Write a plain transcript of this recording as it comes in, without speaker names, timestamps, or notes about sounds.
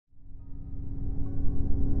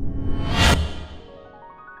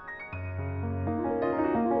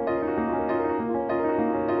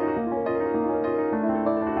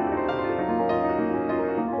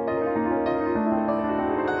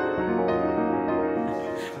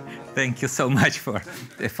Thank you so much for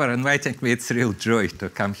inviting me. It's a real joy to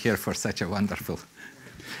come here for such a wonderful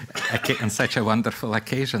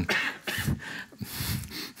occasion.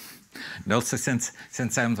 And also,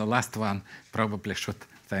 since I'm the last one, probably should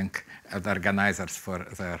thank the organizers for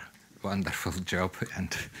their wonderful job,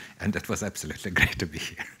 and it was absolutely great to be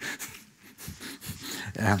here.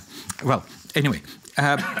 Well, anyway,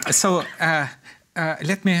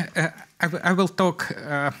 let me. I will talk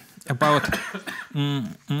about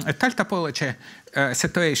étale topology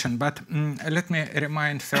situation, but let me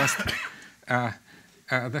remind first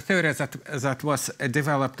the theory that was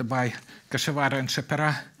developed by Kashiwara and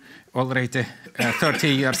Schapira already 30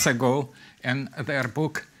 years ago in their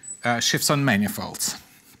book Sheaves on Manifolds.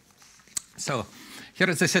 So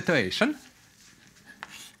here is the situation.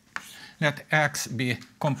 Let X be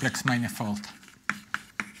complex manifold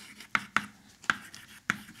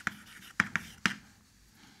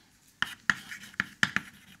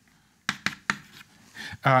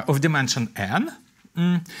of dimension n.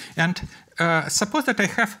 And suppose that I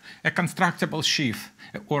have a constructible sheaf,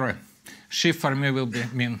 or a sheaf for me will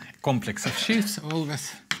mean complex of sheaves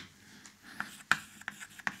always.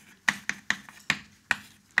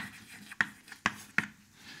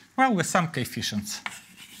 Well, with some coefficients.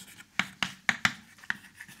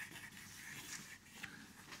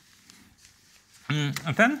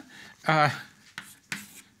 And then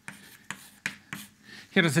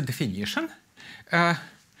here is a definition.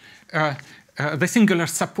 The singular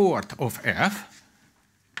support of F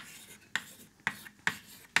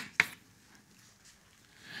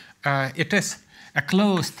it is a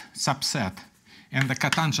closed subset in the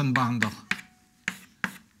cotangent bundle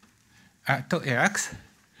to X,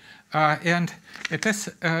 and it is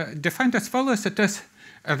defined as follows. It is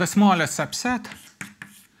the smallest subset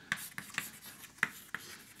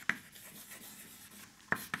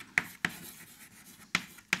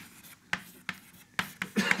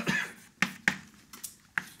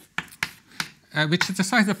which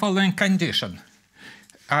satisfies the following condition.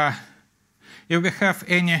 If we have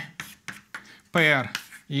any pair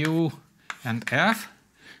U and F,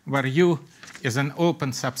 where U is an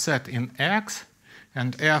open subset in X,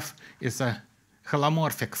 and F is a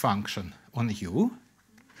holomorphic function on U,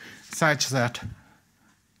 such that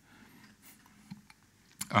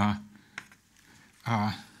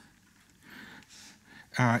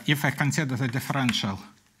if I consider the differential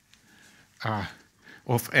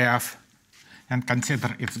of F and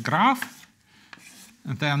consider its graph,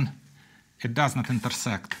 then it does not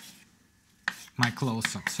intersect my closed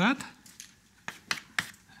subset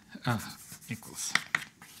equals.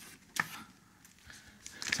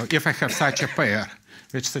 So if I have such a pair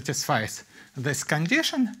which satisfies this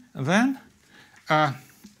condition, then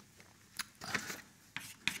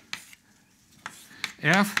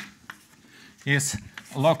F is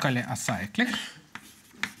locally acyclic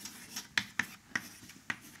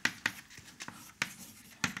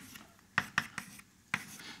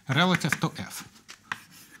relative to F.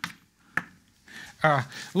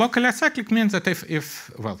 Locally acyclic means that if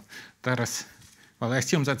I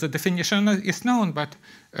assume that the definition is known, but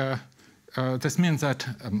this means that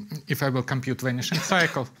if I will compute vanishing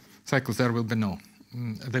cycles, there will be no,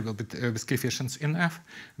 they will be with coefficients in F,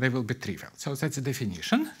 they will be trivial. So that's the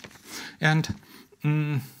definition. And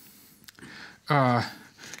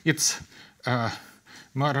it's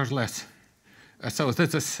more or less, so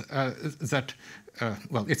this is that,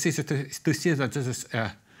 well, it's easy to see that this is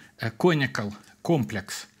a conical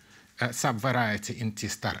complex subvariety in T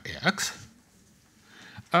star X.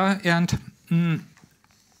 And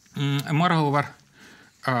moreover,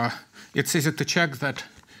 it's easy to check that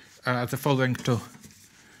the following two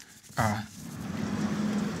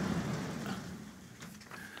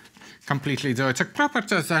completely idiotic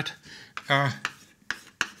properties, that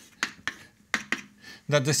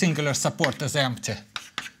the singular support is empty.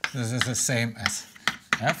 This is the same as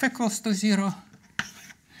F equals to 0,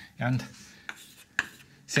 and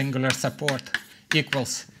singular support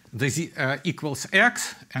equals equals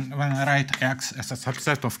X, and when I write X as a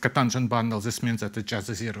subset of cotangent bundle, this means that it's just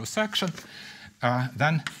a zero section.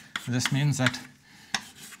 Then this means that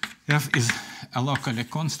F is a locally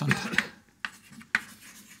constant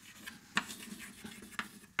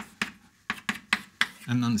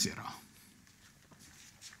and non-zero.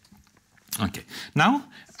 Okay, now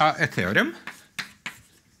a theorem.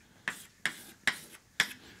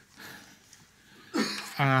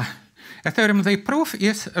 A theorem they prove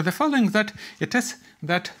is the following, that it is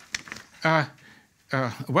that,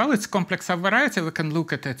 well, it's complex subvariety. We can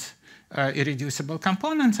look at its irreducible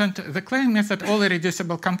components, and the claim is that all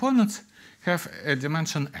irreducible components have a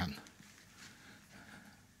dimension n.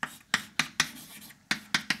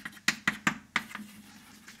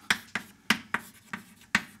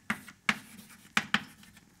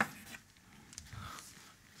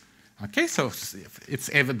 Okay, so it's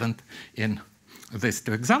evident in these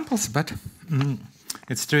two examples, but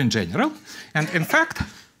it's true in general. And in fact,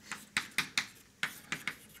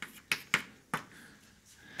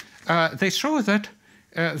 they show that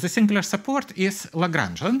the singular support is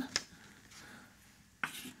Lagrangian.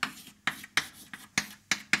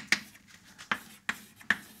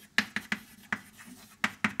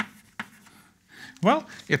 Well,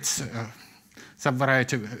 it's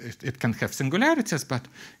subvariety, it can have singularities, but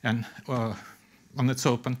on its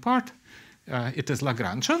open part, it is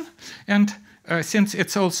Lagrangian. And since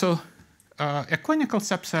it's also a conical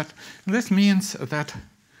subset, this means that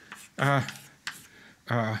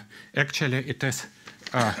actually it is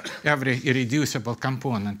every irreducible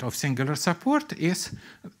component of singular support is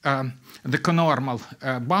the conormal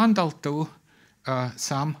bundle to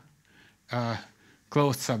some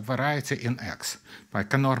closed subvariety in X. By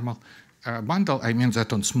conormal bundle, I mean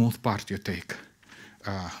that on smooth part you take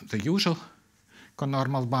the usual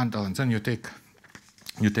conormal bundle, and then you take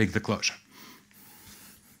the closure.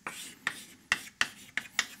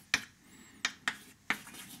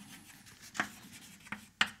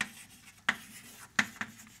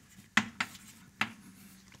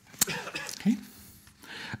 Okay.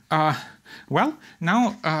 Well,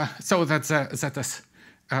 now so that is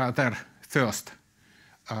their first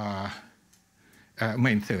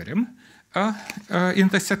main theorem in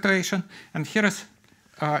this situation. And here is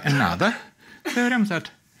another theorem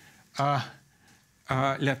that,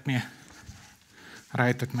 let me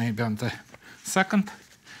write it maybe on the second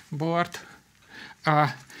board.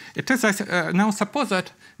 It is, now suppose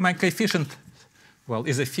that my coefficient, well,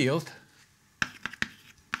 is a field.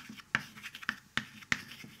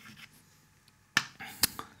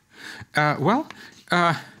 Then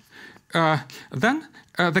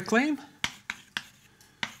the claim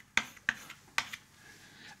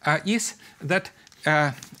is that,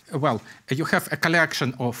 well, you have a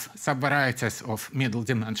collection of subvarieties of middle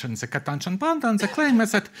dimension in the cotangent bundle, and the claim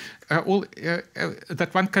is that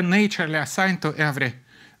that one can naturally assign to every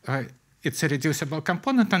its irreducible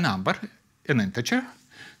component a number, an integer,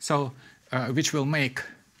 so which will make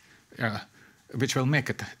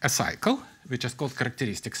it a cycle, which is called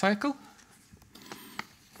characteristic cycle.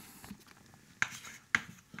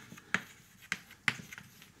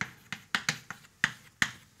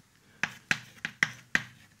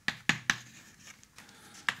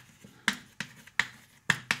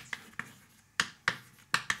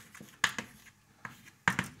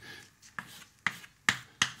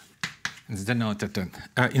 It's denoted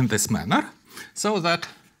in this manner, so that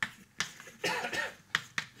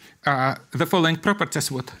the following properties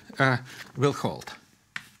will hold.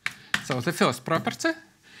 So the first property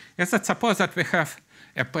is that suppose that we have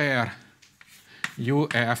a pair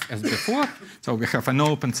UF as before, so we have an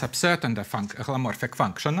open subset and a holomorphic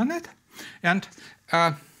function on it, and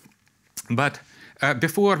but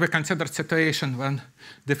before we considered situation when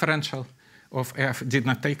differential of f did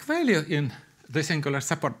not take value in the singular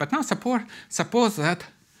support. But now suppose that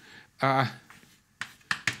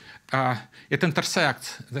it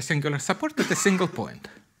intersects the singular support at a single point.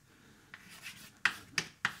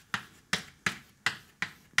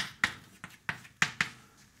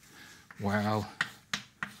 Well,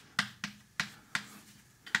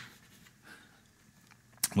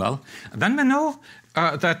 then we know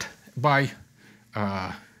that by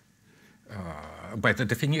the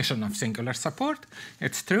definition of singular support,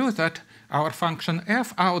 it's true that our function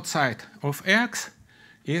f outside of X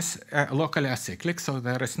is locally acyclic, so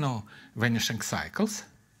there is no vanishing cycles.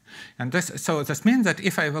 And this means that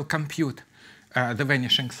if I will compute the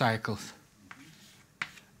vanishing cycles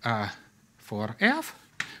for f,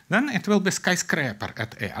 then it will be skyscraper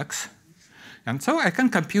at X. And so I can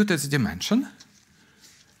compute its dimension.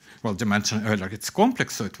 Well, dimension Euler, it's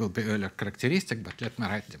complex, so it will be Euler characteristic, but let me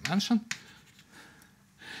write dimension.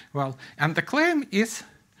 Well, and the claim is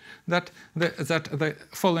that the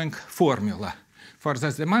following formula for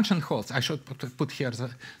this dimension holds. I should put here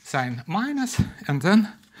the sign minus, and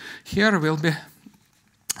then here will be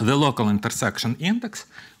the local intersection index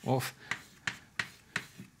of,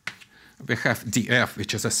 we have df,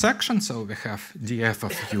 which is a section, so we have df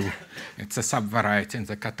of u. It's a subvariety in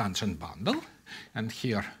the cotangent bundle. And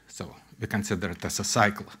here, so we consider it as a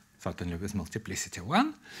cycle, certainly with multiplicity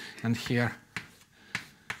 1. And here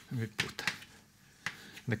we put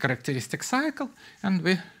the characteristic cycle, and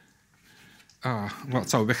we, well,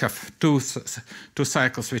 so we have two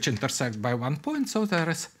cycles which intersect by 1 point, so there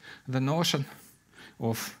is the notion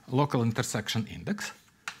of local intersection index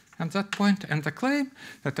at that point, and the claim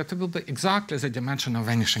that it will be exactly the dimension of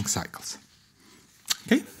vanishing cycles.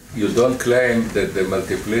 Okay? You don't claim that the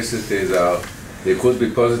multiplicities are They could be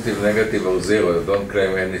positive, negative, or zero. Don't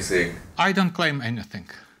claim anything. I don't claim anything.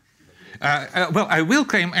 Well, I will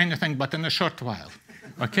claim anything, but in a short while.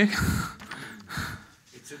 Okay?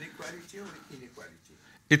 It's an equality or inequality?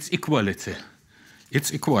 It's equality.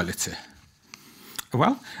 It's equality.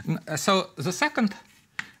 Well, so the second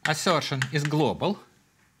assertion is global.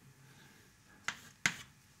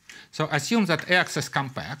 So assume that X is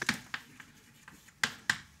compact.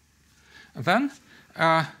 Then,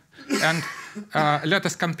 let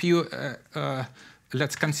us compute.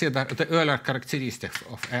 Let's consider the Euler characteristic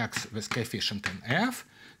of X with coefficient in F.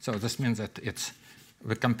 So this means that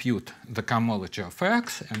we compute the cohomology of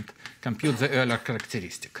X and compute the Euler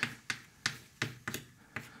characteristic.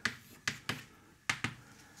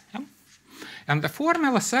 Yeah. And the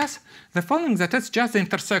formula says the following, that it's just the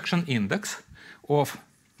intersection index of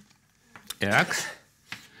X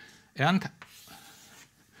and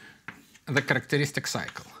the characteristic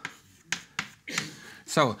cycle.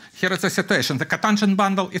 So here is the situation. The cotangent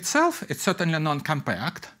bundle itself is certainly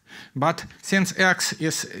non-compact, but since X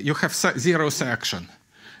is, you have zero section,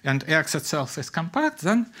 and X itself is compact,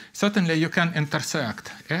 then certainly you can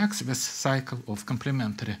intersect X with cycle of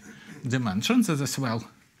complementary dimensions. This is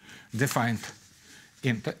well-defined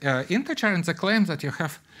integer, and the claim that you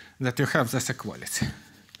have this equality.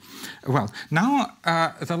 Well, now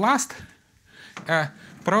the last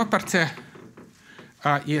property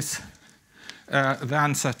is the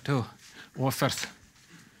answer to Offer's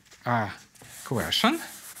question.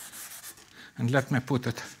 And let me put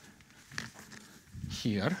it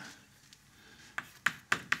here.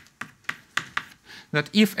 That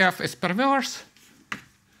if F is perverse,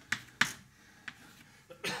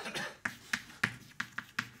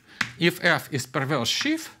 if F is perverse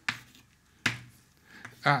sheaf,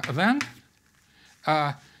 then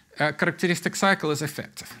characteristic cycle is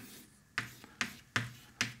effective.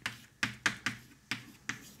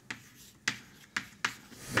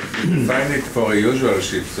 Find it for a usual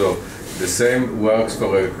sheaf, so the same works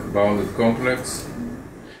for a bounded complex?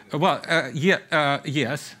 Well,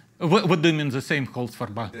 yes. What do you mean the same holds for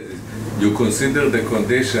bound? You consider the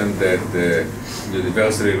condition that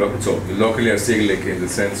universally locally acyclic in the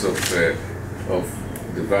sense of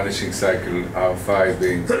the vanishing cycle R5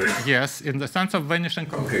 being... Yes, in the sense of vanishing...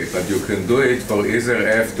 Okay, but you can do it for either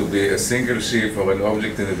F to be a single sheaf or an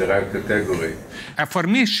object in the derived category. For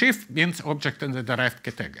me, sheaf means object in the derived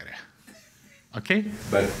category. Okay?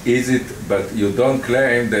 But is it... But you don't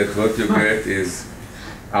claim that what you get is...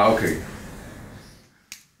 okay.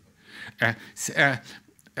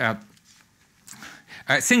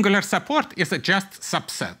 Singular support is a just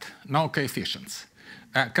subset, no coefficients.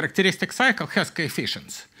 Characteristic cycle has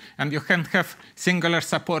coefficients, and you can have singular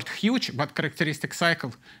support huge, but characteristic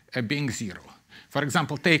cycle being 0. For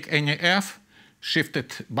example, take any F, shift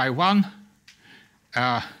it by 1,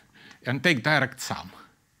 and take direct sum.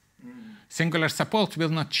 Singular support will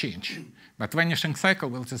not change, but vanishing cycle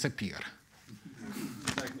will disappear.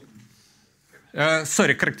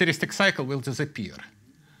 Sorry, characteristic cycle will disappear.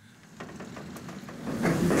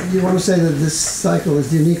 You want to say that this cycle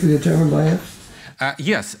is uniquely determined by F?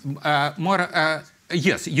 Yes,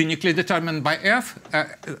 yes, uniquely determined by F,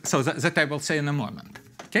 so that I will say in a moment.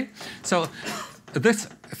 Okay, so this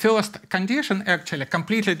first condition actually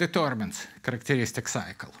completely determines characteristic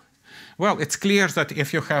cycle. Well, it's clear that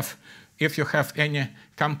if you have any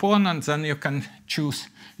component, then you can choose.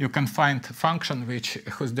 You can find a function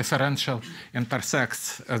whose differential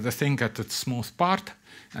intersects the thing at its smooth part,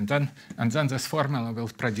 and then this formula will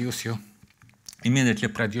immediately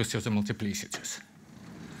produce you the multiplicities.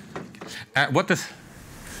 What is?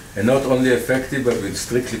 And not only effective, but with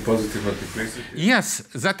strictly positive multiplicity? Yes,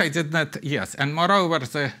 that I did not, yes. And moreover,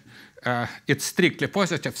 it's strictly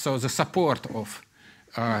positive, so the support of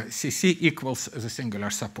CC equals the singular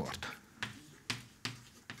support.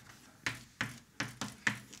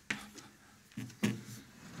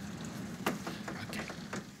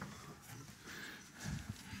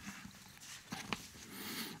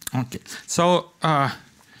 Okay, so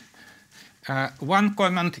one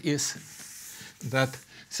comment is that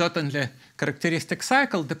certainly characteristic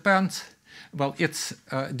cycle depends, well, it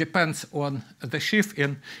depends on the sheaf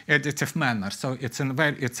in additive manner. So it's a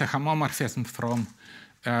homomorphism from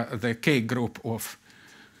the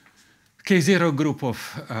K0 group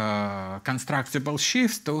of constructible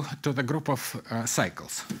sheaves to the group of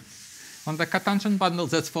cycles. On the cotangent bundle,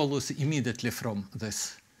 that follows immediately from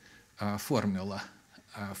this formula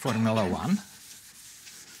 1.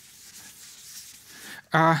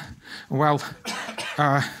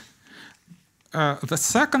 The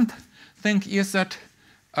second thing is that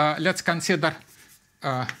let's consider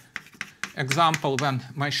example when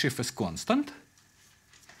my sheaf is constant.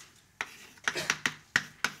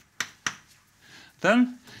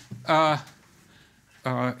 then,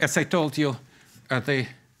 as I told you, the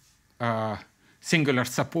singular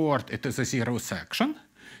support, it is a zero section.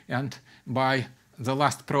 And by the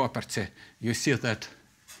last property, you see that,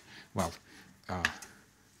 well,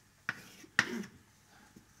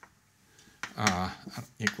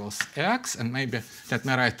 equals x, and maybe let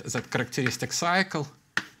me write that characteristic cycle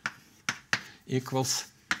equals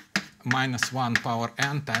minus 1 power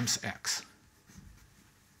n times x.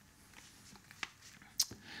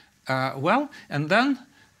 Well, and then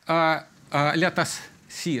let us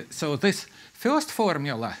see. So this first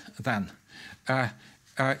formula, then,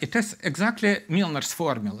 it is exactly Milnor's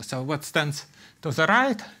formula. So what stands to the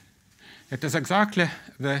right, it is exactly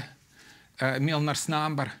the Milnor's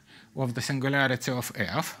number of the singularity of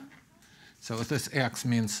f. So this x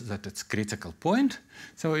means that it's critical point.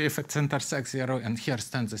 So if it intersects 0, and here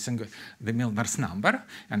stands the Milnor's number,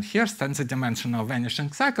 and here stands the dimensional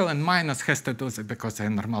vanishing cycle, and minus has to do that because I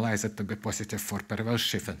normalize it to be positive for perverse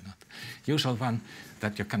sheaf and not usual one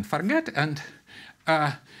that you can forget. And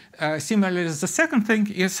similarly, the second thing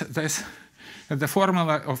is this, the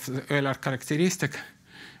formula of the Euler characteristic.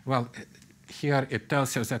 Well, here it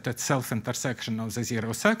tells you that it's self-intersection of the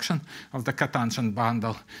zero section of the cotangent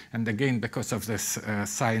bundle. And again, because of this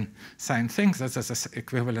sign thing, that is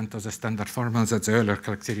equivalent to the standard formula that the Euler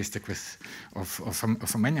characteristic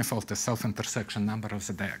of a manifold is self-intersection number of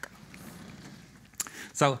the diagonal.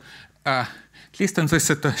 So at least in this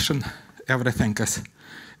situation, everything is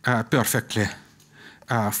perfectly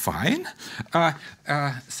fine.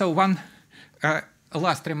 So one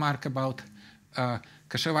last remark about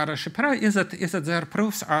Kashiwara and Schapira is that their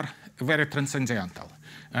proofs are very transcendental.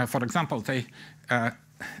 For example, they the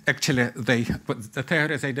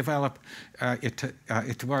theory they develop,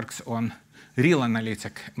 it works on real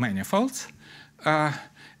analytic manifolds.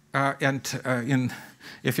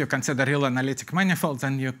 If you consider real analytic manifolds,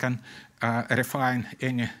 then you can refine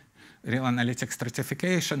any real analytic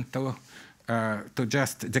stratification to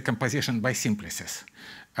just decomposition by simplices.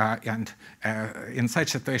 In such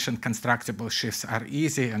situation, constructible sheaves are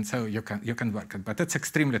easy, and so you can work it. But it's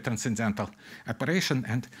extremely transcendental operation,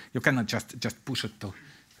 and you cannot just push it to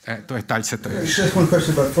étale situation. Just one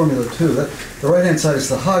question about Formula 2. The right-hand side is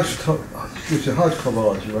the Hodge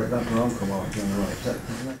cohomology, right? Not the wrong cohomology on the right.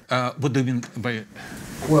 Isn't it? What do you mean by?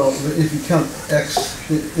 Well, if you count x,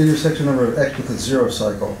 the intersection number of x with a zero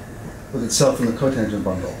cycle with itself in the cotangent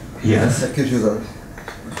bundle, yes, that gives you the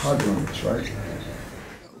Hodge numbers, right?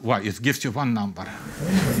 Why? It gives you one number.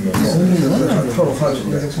 Total Hodge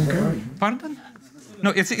index. Pardon? No,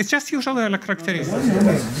 it's just usual Euler characteristic.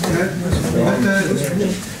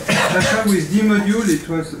 But with D module, it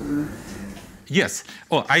was. Yes.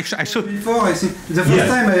 Oh, I should. Before, I think the first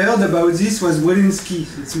time I heard about this was Beilinson.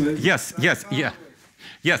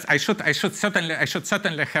 Yes. I should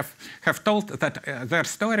certainly have told that their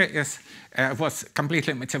story was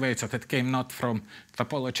completely motivated. It came not from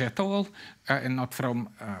topology at all, and not from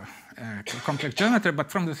complex geometry, but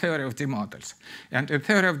from the theory of D models. And in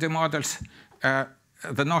theory of D models,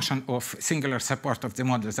 the notion of singular support of D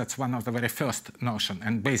models, that's one of the very first notion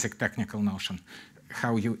and basic technical notion,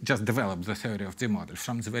 how you just develop the theory of D models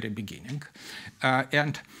from the very beginning.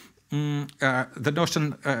 The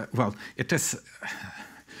notion, well, it is,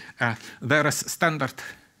 there is standard.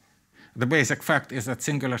 The basic fact is that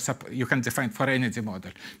singular support, you can define for any D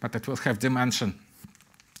model, but it will have dimension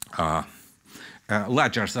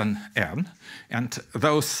larger than n. And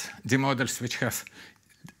those D models which have,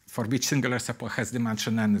 for which singular support has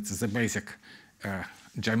dimension n, it's the basic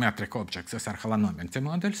geometric objects. These are holonomic D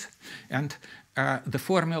models. And the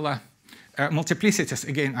formula, multiplicities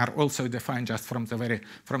again are also defined just from the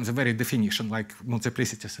very definition, like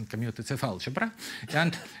multiplicities in commutative algebra.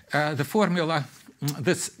 And the formula,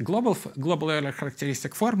 this global Euler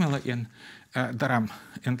characteristic formula in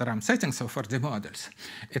the RAM setting, so for D models,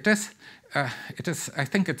 it is I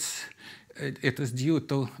think it is due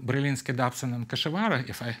to Beilinson, Dobson, and Kashiwara,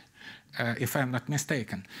 if I'm not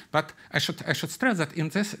mistaken. But I should stress that in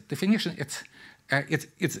this definition, its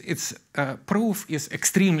proof is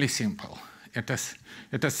extremely simple.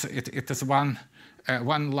 It is one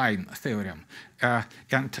line theorem,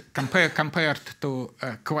 and compared to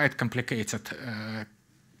quite complicated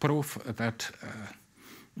proof that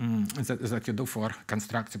you do for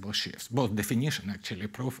constructible sheaves. Both definition actually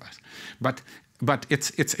prove us, but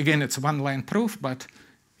it's one line proof, but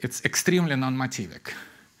it's extremely non-motivic.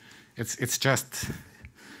 It's just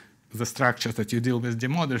the structure that you deal with the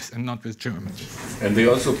models and not with geometry. And they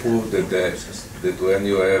also prove that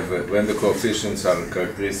when the coefficients are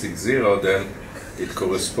characteristic 0, then it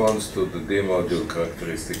corresponds to the D-module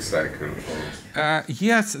characteristic cycle?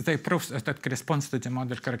 Yes, they prove that it corresponds to the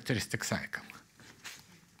module characteristic cycle.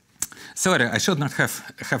 Sorry, I should not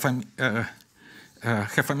have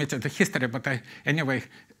omitted the history, but anyway,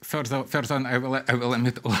 further on I will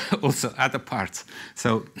omit also other parts.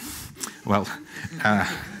 So, well,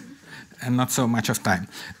 and not so much of time.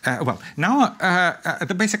 Well, now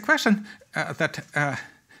the basic question that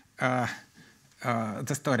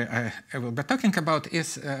the story I will be talking about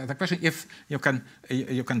is the question if you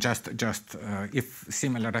can just if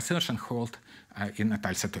similar assertion hold in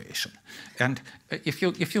étale situation. And if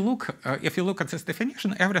you look at this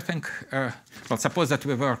definition, everything. Well, suppose that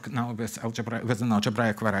we work now with an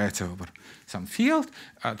algebraic variety over some field,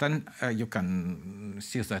 then you can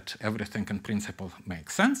see that everything in principle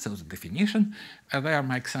makes sense. So the definition there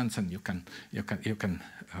makes sense, and you can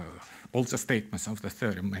all the statements of the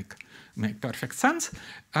theorem make perfect sense.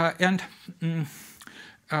 And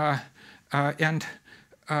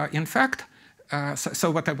in fact.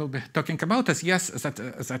 So what I will be talking about is, yes, that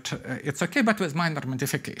it's okay, but with minor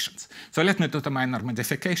modifications. So let me do the minor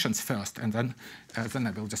modifications first, and then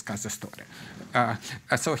I will discuss the story.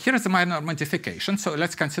 So here is the minor modification. So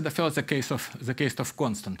let's consider first the case of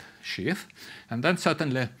constant sheaf, and then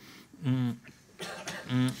certainly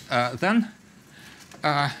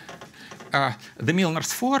the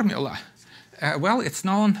Milnor's formula. Well, it's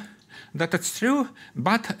known that it's true,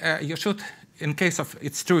 but you should.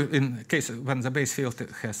 It's true in case when the base field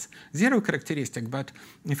has zero characteristic, but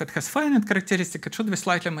if it has finite characteristic, it should be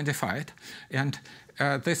slightly modified. And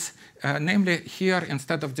this, namely here,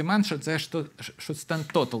 instead of dimension, there should stand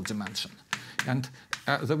total dimension. And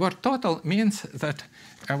the word total means that,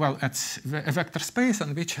 well, it's a vector space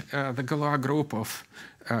in which the Galois group of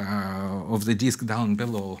the disk down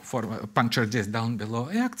below, for puncture disk down below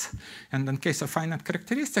acts. And in case of finite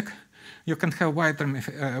characteristic, you can have wide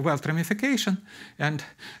ramification, and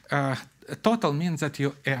total means that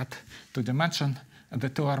you add to dimension the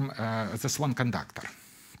term this one conductor.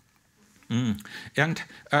 And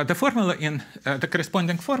the formula in the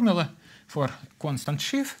corresponding formula for constant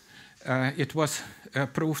sheaf, it was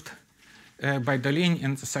proved by Deligne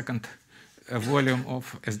in the second volume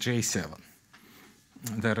of SJ7.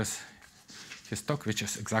 There is his talk, which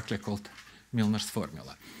is exactly called Milnor's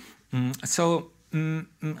formula.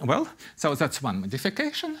 Well, so that's one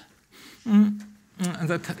modification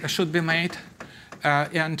that should be made.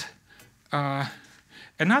 And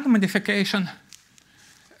another modification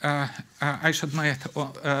I should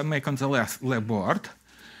make on the left board.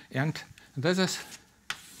 And this is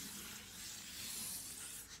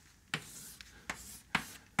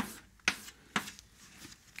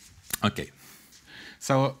okay.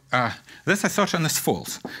 So this assertion is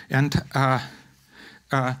false. And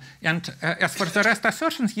as for the rest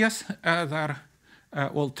assertions, yes, they're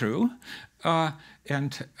all true.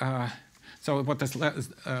 So what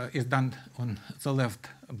is done on the left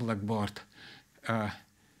blackboard,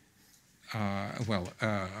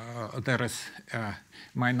 there is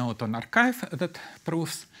my note on archive that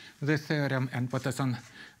proves the theorem, and what is on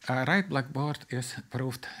right blackboard is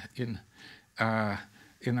proved in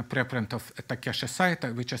a preprint of Takeshi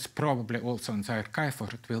Saito, which is probably also in the archive, or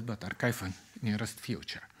it will be at archive in nearest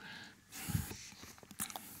future.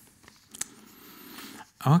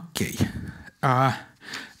 Okay.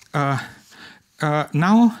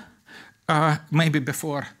 Now, maybe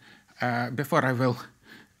before I will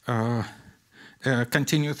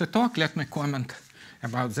continue the talk, let me comment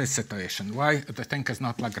about this situation, why the thing is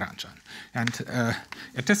not Lagrangian. And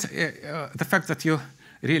it is the fact that you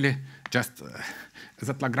really just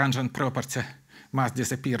that Lagrangian property must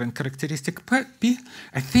disappear in characteristic P.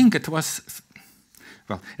 I think it was,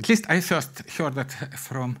 well, at least I first heard it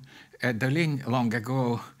from Deligne long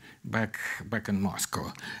ago, back in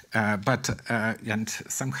Moscow. And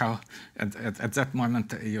somehow at that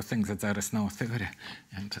moment you think that there is no theory,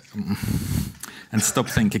 and stop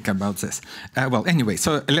thinking about this. Well, anyway,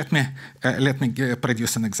 so let me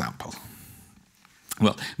produce an example.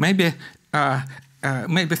 Well, maybe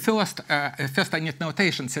first I need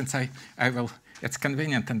notation, since I will. It's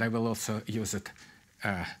convenient, and I will also use it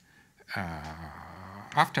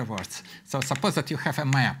afterwards. So suppose that you have a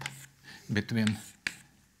map between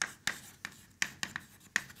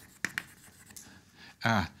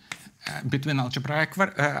algebraic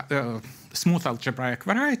smooth algebraic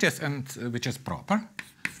varieties, and which is proper.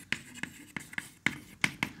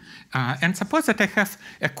 And suppose that I have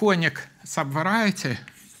a conic subvariety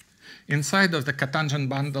inside of the cotangent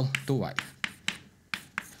bundle 2y.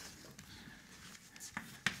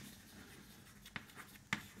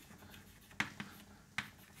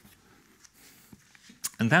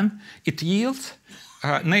 And then it yields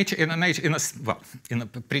in a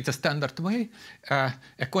pretty standard way,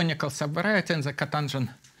 a conical subvariety in the cotangent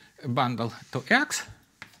bundle to X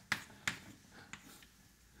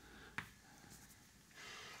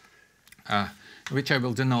which I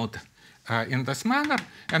will denote in this manner,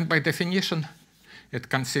 and by definition it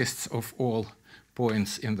consists of all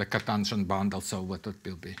points in the cotangent bundle, so what it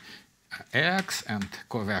will be X and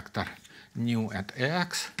covector nu at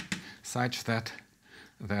X such that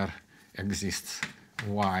there exists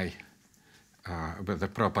Y with the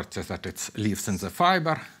property that it lives in the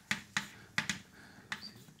fiber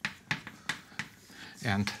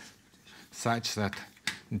and such that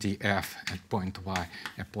df at point Y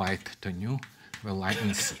applied to nu will lie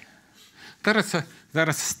in C. There is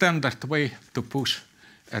a standard way to push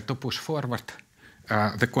forward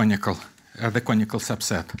the conical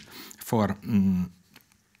subset for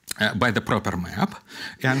by the proper map,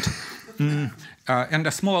 and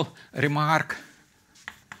a small remark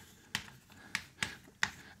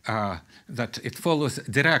that it follows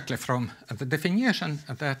directly from the definition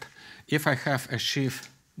that if I have a sheaf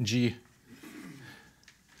G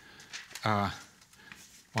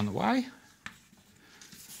on Y,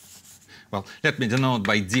 well, let me denote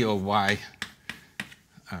by D of Y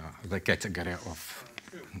the category of.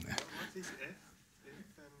 What is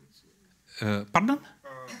F? Pardon?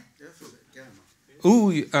 F is gamma.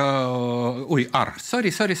 R. Sorry.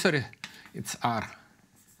 It's R.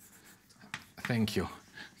 Thank you.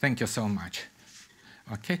 Thank you so much.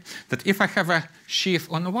 Okay. That if I have a sheaf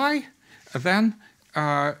on Y, then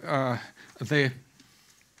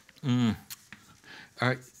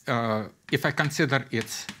if I consider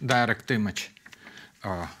its direct image,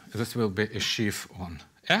 this will be a sheaf on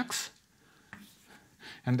X.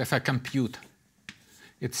 And if I compute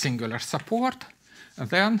its singular support,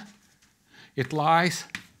 then it lies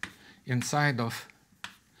inside of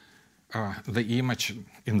the image,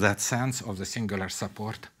 in that sense, of the singular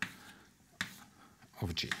support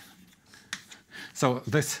of G. So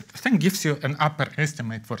this thing gives you an upper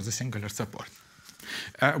estimate for the singular support.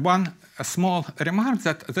 One small remark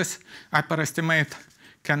that this upper estimate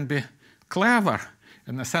can be clever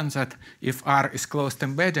in the sense that if R is closed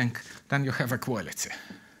embedding, then you have equality.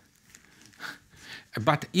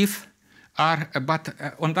 But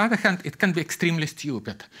on the other hand, it can be extremely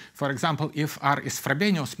stupid. For example, if R is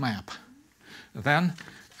Frobenius map, then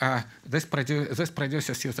this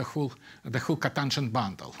produces you the whole cotangent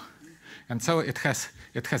bundle, and so it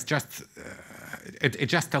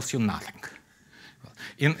just tells you nothing.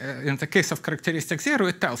 In the case of characteristic zero,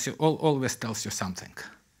 it always tells you something.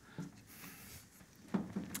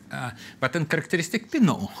 But in characteristic P,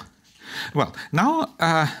 no. Well, now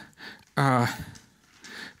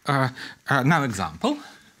example.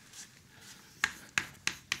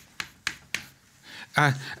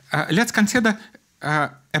 Let's consider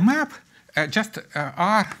a map. Just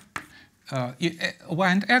R,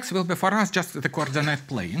 Y and X will be for us just the coordinate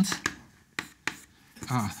planes.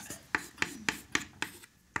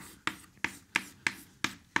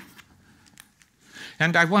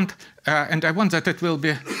 And I want that it will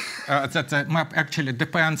be that the map actually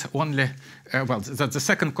depends only that the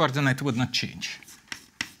second coordinate would not change.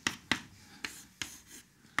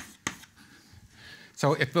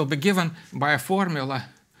 So it will be given by a formula.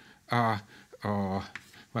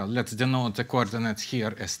 Well, let's denote the coordinates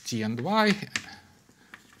here as t and y,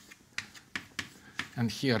 and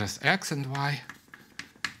here as x and y,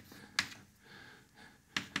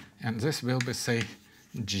 and this will be, say,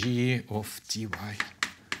 g of ty.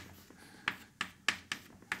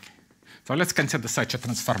 So let's consider such a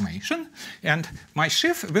transformation, and my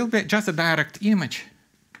sheaf will be just a direct image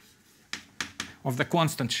of the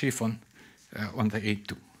constant sheaf on the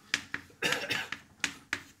A2.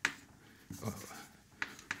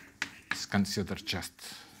 Let's consider just.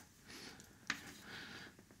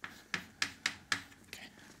 Okay,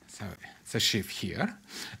 so it's a sheaf here.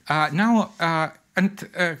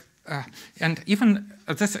 And even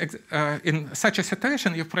this, in such a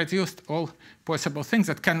situation, you produced all possible things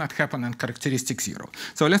that cannot happen in characteristic zero.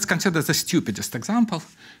 So let's consider the stupidest example,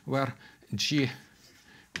 where g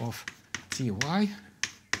of ty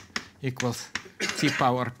equals t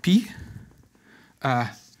power p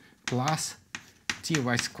plus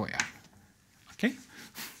ty square. Okay,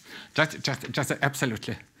 just the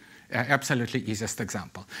absolutely easiest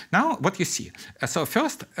example. Now, what you see? So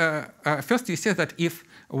first you see that if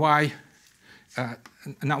y,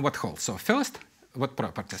 now what holds? So first, what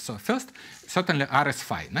properties? So first, certainly R is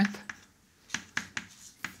finite.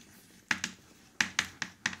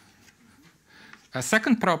 A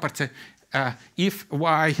second property, if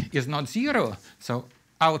y is not zero, so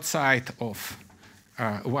outside of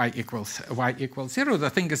y equals 0, the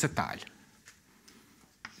thing is étale.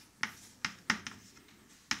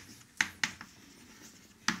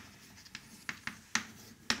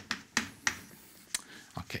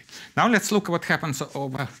 Okay. Now let's look what happens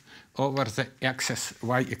over the axis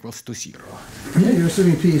y equals to 0. Yeah, you're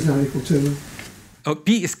assuming p is not equal to. Oh,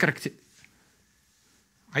 p is correct.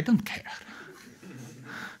 I don't care.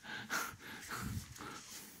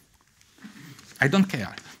 I don't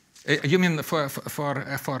care. You mean for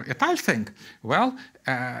étale thing? Well,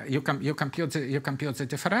 you compute the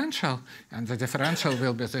differential, and the differential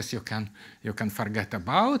will be this. You can forget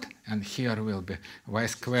about, and here will be y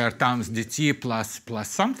squared times dt plus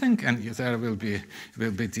something, and there will be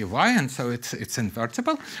dy, and so it's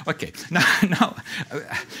invertible. Okay.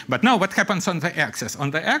 But now what happens on the axis?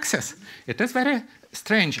 On the axis, it is very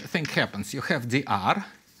strange thing happens. You have dr.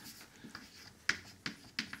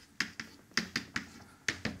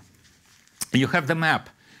 You have the map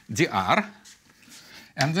dr,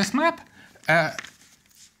 and this map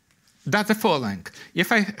does the following.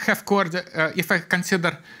 If I have if I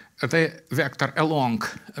consider the vector along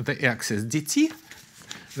the axis dt,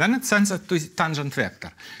 then it sends it to tangent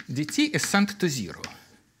vector. dt is sent to 0.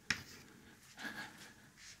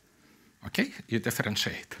 Okay, you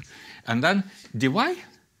differentiate, and then dy.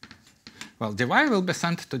 Well, dy will be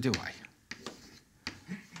sent to dy.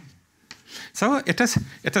 So it is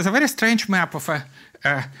a very strange map of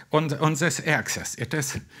on this axis. It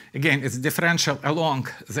is, again, it's differential along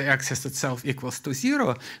the axis itself equals to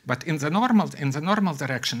 0, but in the normal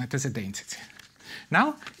direction it is a density.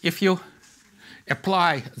 Now, if you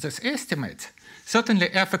apply this estimate, certainly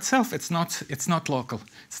f itself it's not local.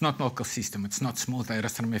 It's not local system. It's not smooth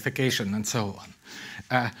iris ramification and so on.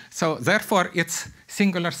 So therefore, its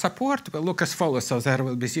singular support will look as follows. So there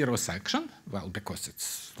will be 0 section, well, because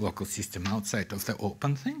it's local system outside of the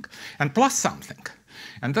open thing, and plus something.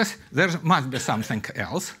 And there must be something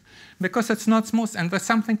else, because it's not smooth, and the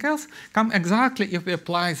something else come exactly if we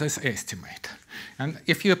apply this estimate. And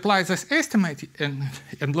if you apply this estimate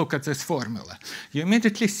and look at this formula, you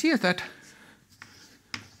immediately see that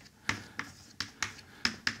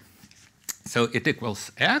so it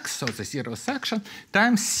equals x, so the 0 section,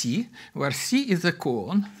 times c, where c is the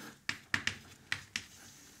cone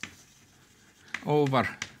over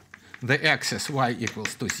the axis y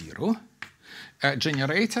equals to 0,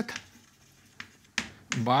 generated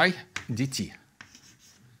by dt.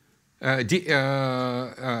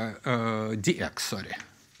 Dx, sorry.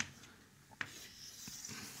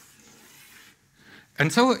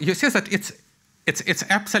 And so you see that it's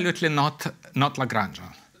absolutely not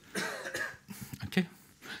Lagrangian. Okay,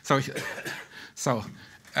 so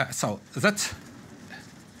that's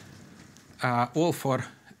all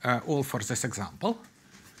for this example.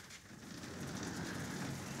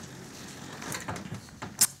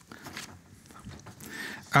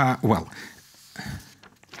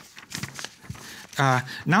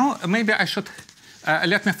 Now maybe I should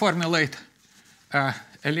let me formulate a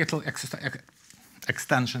little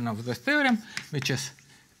extension of the theorem, which is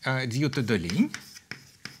due to Deligne.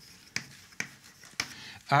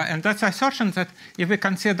 And that's assertion that if we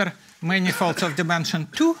consider manifolds of dimension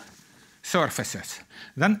 2 surfaces,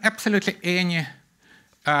 then absolutely any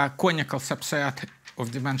conical subset of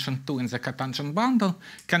dimension 2 in the cotangent bundle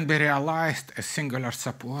can be realized as singular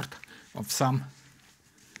support of some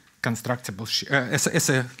constructible as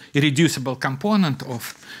a irreducible component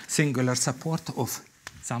of singular support of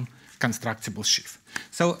some constructible sheaf.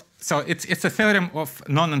 So it's a theorem of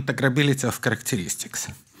non-integrability of characteristics.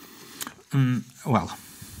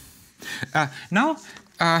 Now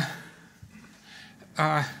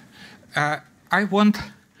I want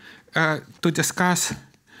to discuss.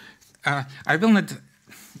 I will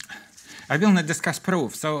not discuss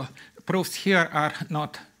proofs. So proofs here are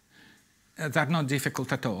not. They're not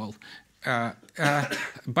difficult at all.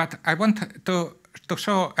 But I want to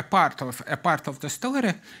show a part of the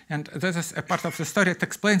story, and this is a part of the story that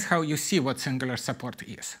explains how you see what singular support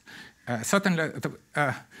is. Certainly, the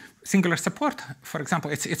singular support, for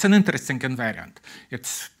example, it's an interesting invariant.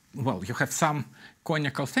 It's well, you have some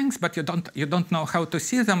conical things, but you don't know how to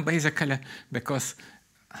see them basically because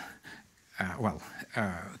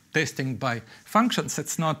testing by functions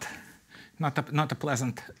it's not a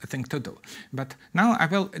pleasant thing to do. But now I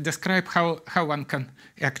will describe how one can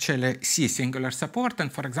actually see singular support,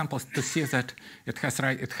 and for example, to see that it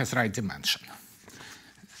has right dimension.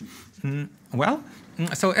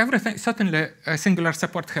 So everything certainly singular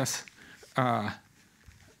support has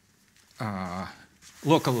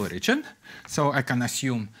local origin. So I can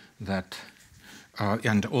assume that,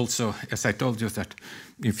 and also as I told you that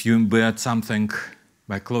if you embed something.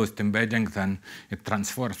 by closed embedding, then it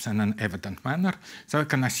transforms in an evident manner. So I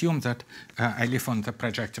can assume that I live on the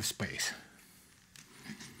projective space.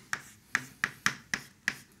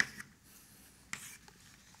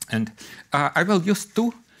 And I will use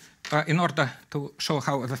two, in order to show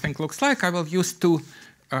how the thing looks like, I will use two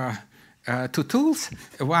tools.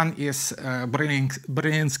 One is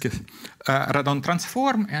Beilinson radon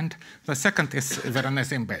transform, and the second is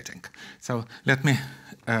Veronese embedding. So let me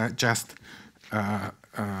just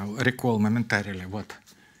recall momentarily what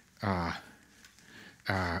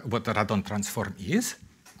the radon transform is.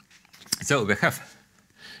 So we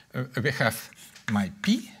have my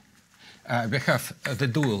P, we have the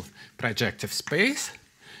dual projective space,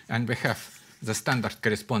 and we have the standard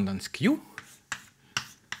correspondence Q.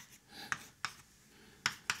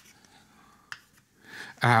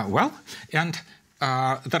 Well, and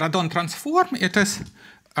the radon transform, it is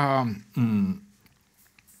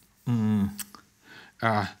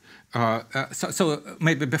so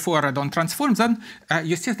maybe before radon transform, then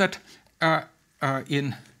you see that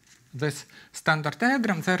in this standard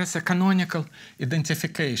diagram there is a canonical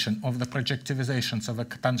identification of the projectivizations of a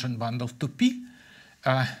tangent bundle to P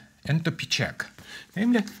and to P check.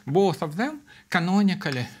 Namely, both of them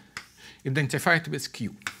canonically identified with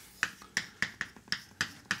Q.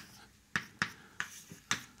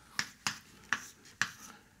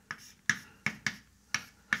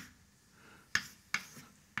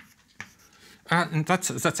 And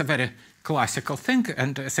that's a very classical thing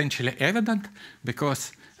and essentially evident,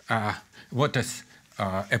 because what is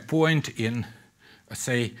a point in,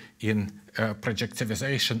 say, in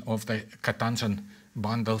projectivization of the cotangent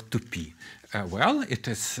bundle to P? Well, it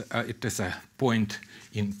is a point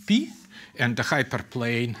in P, and the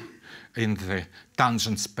hyperplane in the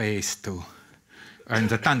tangent space to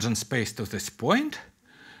this point.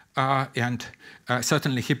 And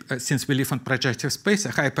certainly, since we live on projective space, a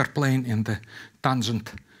hyperplane in the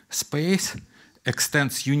tangent space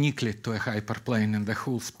extends uniquely to a hyperplane in the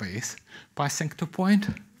whole space passing to point.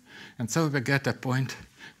 And so we get a point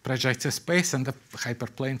projective space and the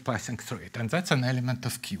hyperplane passing through it. And that's an element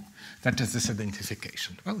of Q. That is this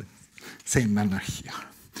identification. Well, same manner here.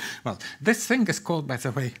 Well, this thing is called, by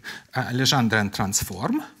the way, Legendrian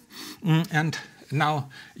transform. And now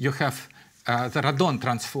you have the radon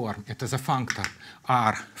transform. It is a functor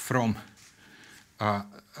R from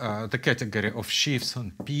the category of sheaves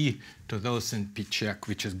on P to those in P check,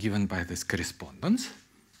 which is given by this correspondence.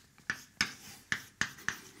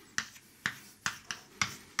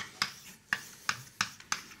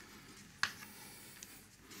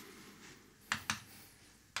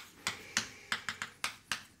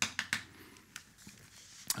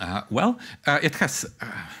 Well, it has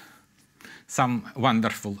some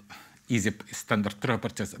wonderful, easy standard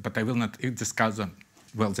properties, but I will not discuss them.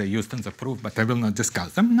 Well, they're used in the proof, but I will not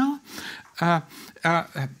discuss them now.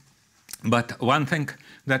 But one thing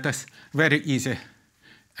that is very easy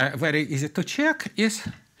to check is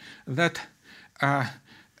that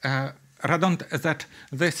that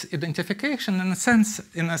this identification, in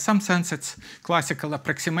some sense, it's classical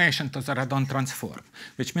approximation to the radon transform,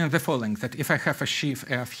 which means the following: that if I have a sheaf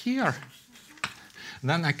F here,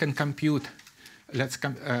 then I can compute. Let's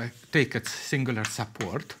take its singular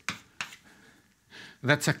support.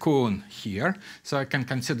 That's a cone here, so I can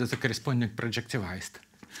consider the corresponding projectivized.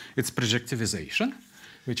 It's projectivization,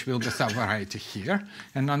 which will be some variety here.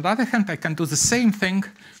 And on the other hand, I can do the same thing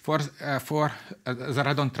for the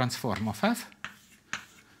radon transform of F.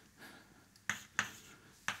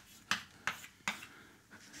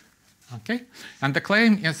 Okay, and the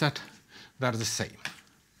claim is that they're the same.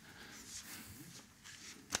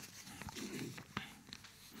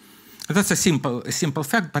 That's a simple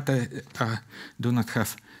fact, but I do not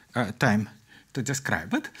have time to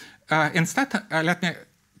describe it. Instead, let me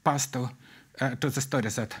pass to the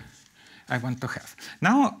stories that I want to have.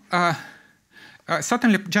 Now,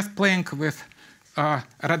 certainly just playing with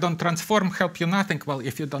radon transform help you nothing. Well,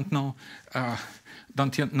 if you don't know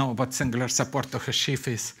what singular support of a sheaf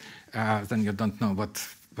is, then you don't know what,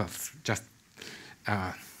 well, just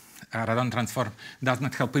radon transform does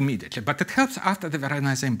not help immediately, but it helps after the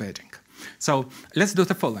Veronese embedding. So let's do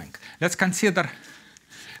the following. Let's consider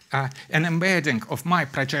an embedding of my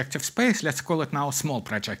projective space. Let's call it now small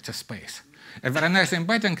projective space. A Veronese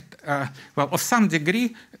embedding, well, of some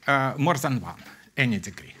degree, more than one, any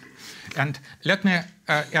degree. And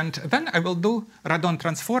and then I will do radon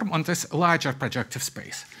transform on this larger projective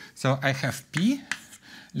space. So I have P.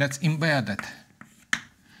 Let's embed it.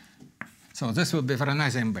 So this will be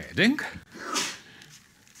Veronese embedding.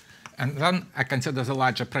 And then I consider the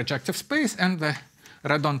larger projective space and the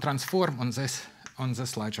radon transform on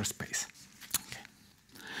this larger space. Okay.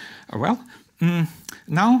 Well,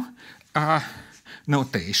 now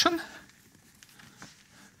notation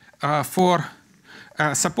for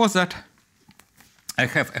suppose that I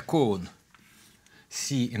have a cone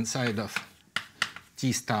C inside of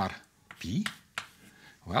T star P.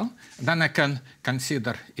 Well, then I can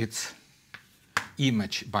consider its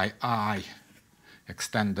image by I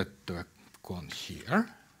extended to a cone here.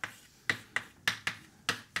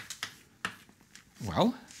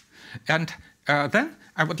 Well, and then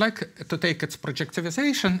I would like to take its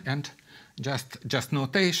projectivization, and just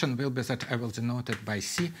notation will be that I will denote it by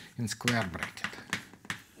C in square bracket.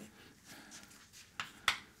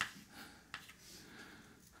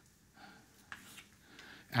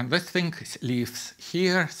 And this thing leaves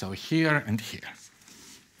here, so here and here.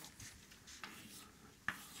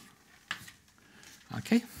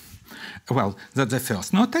 Okay. Well, that's the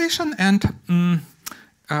first notation, and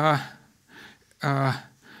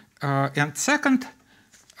second,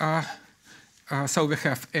 so we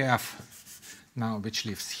have F now, which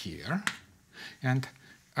lives here, and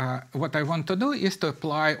what I want to do is to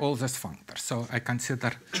apply all these functors. So I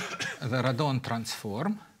consider the Radon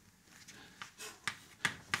transform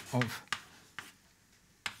of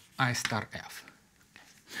I star F.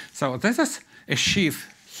 So this is a sheaf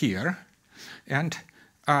here, and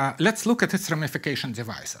let's look at its ramification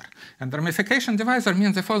divisor. And the ramification divisor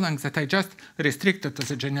means the following, that I just restrict it to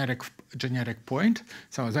the generic point.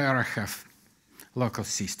 So there I have local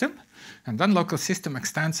system, and then local system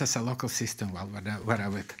extends as a local system, well,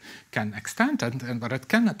 wherever it can extend, and where it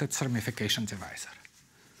cannot, it's ramification divisor.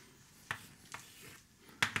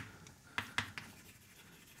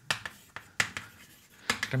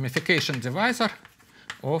 Ramification divisor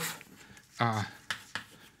of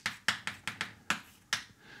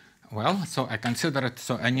well, so I consider it,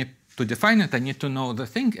 so I need to define it, I need to know the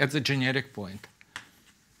thing at the generic point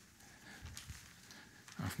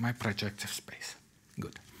of my projective space.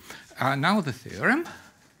 Good. Now the theorem.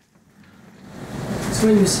 So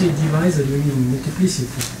when you say divisor, you mean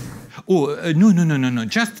multiplicity? Oh, no.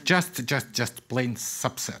 Just plain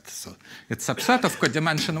subset. So it's subset of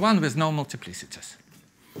codimension 1 with no multiplicities.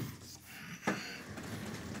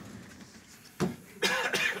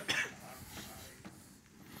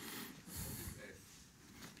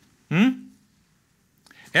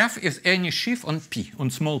 F is any sheaf on P, on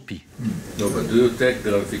small p. No, but do you take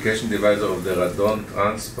the ramification divisor of the Radon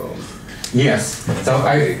transform? Yes. So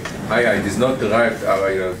it is not derived.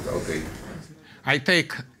 Okay. I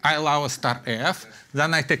take I allow star F,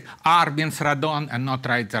 then I take R means Radon and not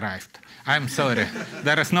right derived. I'm sorry,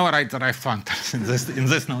 there is no right derived functors in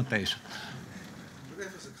this notation. But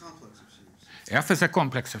F is a complex of sheaves. F is a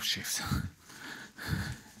complex of sheaves.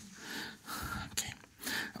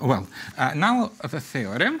 Well, now the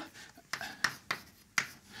theorem.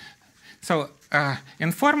 So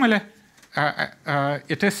informally,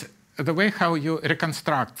 it is the way how you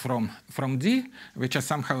reconstruct from D, which is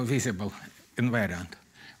somehow visible invariant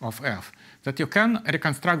of F, that you can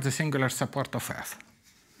reconstruct the singular support of F.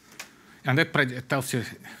 And it tells you,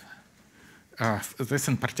 this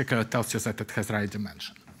in particular tells you that it has right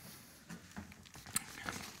dimension.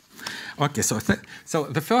 Okay, so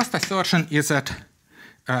the first assertion is that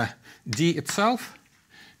D itself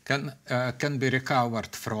can be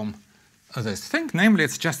recovered from this thing, namely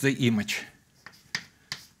it's just the image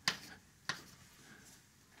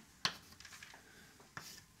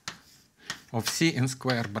of C in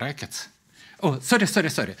square brackets. Oh, sorry.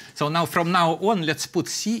 So now from now on, let's put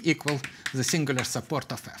C equal the singular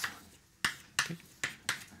support of F. Okay.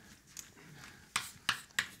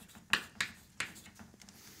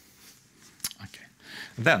 Okay.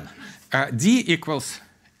 Then D equals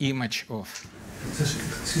image of.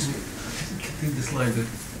 Excuse me, I can read this line.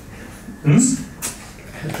 I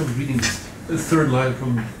had trouble reading the third line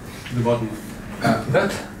from the bottom.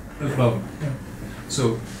 That? Above. Yeah.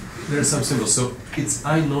 So there's some symbols. So it's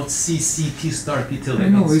I naught C C T star P tilde.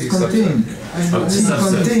 No, it's contained. It's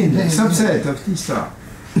contained. Subset of T star.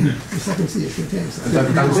 The second C is contained.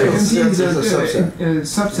 The second C is a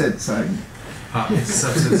subset sign. It's a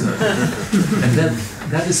subset sign. And then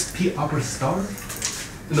that is P upper star?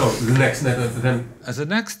 No, the next.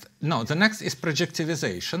 The next is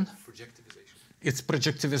projectivization. It's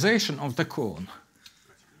projectivization of the cone.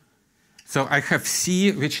 So I have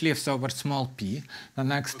C, which lives over small p,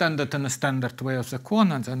 then I extend it in a standard way of the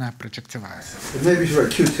cone, and then I projectivize it. Maybe you should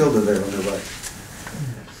write Q tilde there on the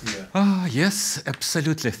right. Ah, yes,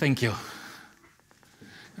 absolutely, thank you.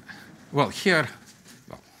 Well, here,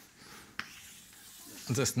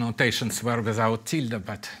 these notations were without tilde,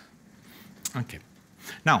 but okay.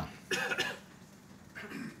 Now,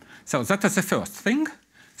 so that is the first thing.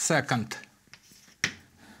 Second,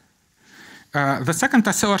 the second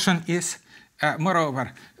assertion is,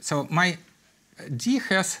 moreover, so my D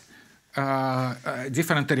has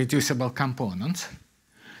different irreducible components,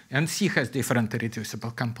 and C has different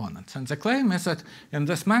irreducible components. And the claim is that in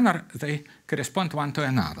this manner they correspond one to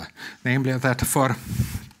another, namely that for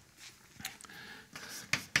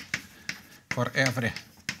every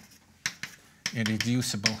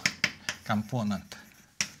irreducible component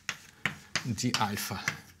d alpha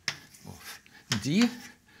of D,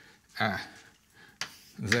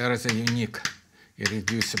 there is a unique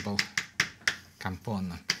irreducible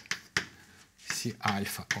component C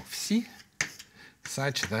alpha of C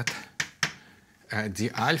such that d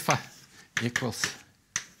alpha equals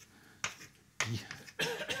E.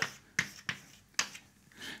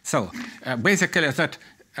 So basically that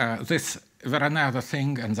this were another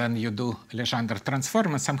thing, and then you do Legendre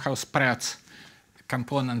transform and somehow spreads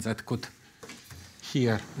components that could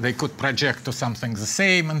here, they could project to something the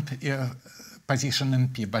same in position in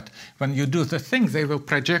P, but when you do the thing, they will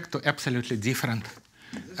project to absolutely different.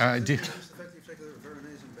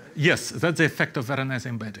 Yes, that's the effect of Veronese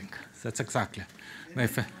embedding. That's exactly.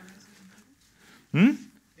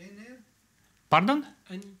 Pardon?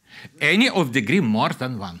 Any of degree more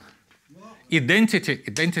than 1.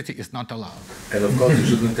 Identity is not allowed. And of course, you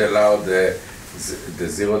shouldn't allow the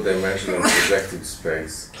zero-dimensional projective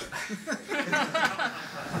space.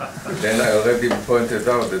 Then I already pointed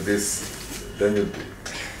out that then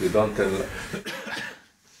you don't allow.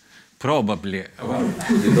 Probably. Well,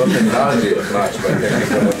 you don't enlarge it much by taking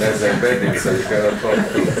Veronese embedding, so you cannot talk.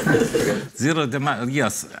 Zero dimension,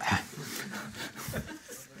 yes.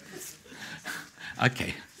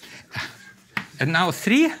 Okay. And now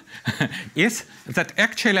 3 is that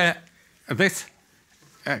actually this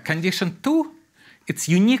condition 2, it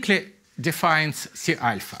uniquely defines C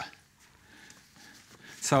alpha.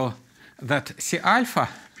 So that C alpha,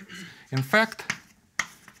 in fact,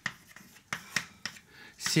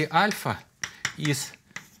 C alpha is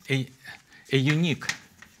a unique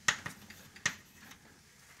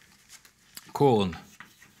cone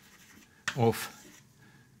of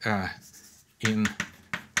in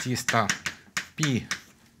T star P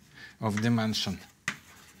of dimension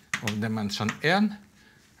n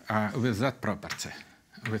with that property,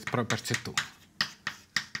 with property 2.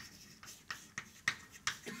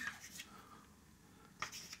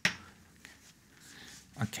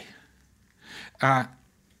 Okay.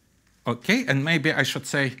 Okay, and maybe I should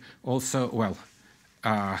say also, well,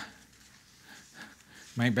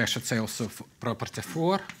 maybe I should say also property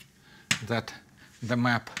 4 that the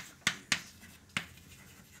map,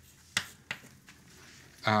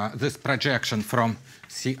 this projection from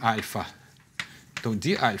C alpha to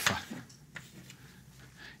D alpha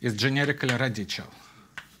is generically radical.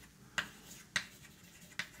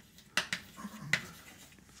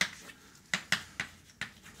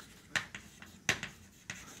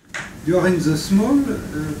 You are in the small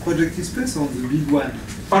projective space or the big one?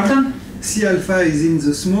 Pardon? C alpha is in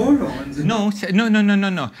the small or in the No.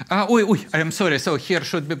 I am sorry. So here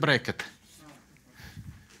should be bracket.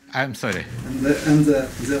 I am sorry. and the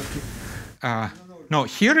No,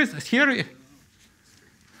 here.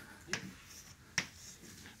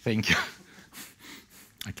 Thank you.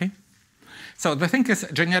 Okay. So the thing is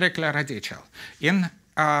generically radical. In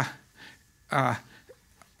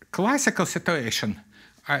classical situation,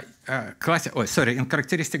 in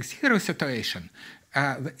characteristic 0 situation,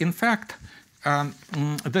 in fact,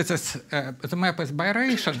 this is the map is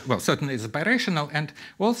birational. Well, certainly it's birational, and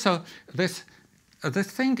also this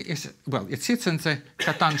thing is, well, it sits in the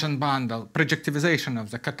cotangent bundle, projectivization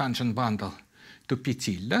of the cotangent bundle to P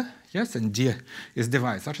tilde, yes, and D is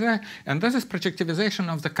divisor there, and this is projectivization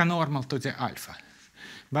of the conormal to the alpha.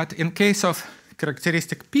 But in case of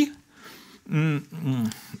characteristic P,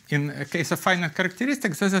 in a case of finite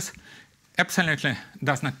characteristics, this is absolutely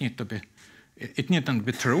does not need to be, it needn't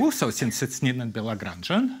be true, so since it needn't be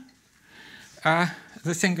Lagrangian,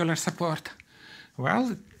 the singular support,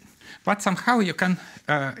 well, but somehow you can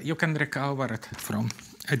recover it from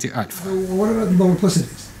the alpha. So what about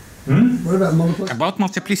multiplicities? What about multiplicities? About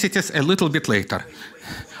multiplicities a little bit later.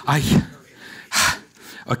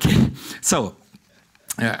 Okay, so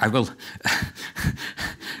I will.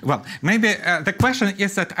 Well, maybe the question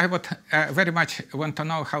is that I would very much want to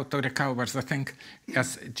know how to recover the thing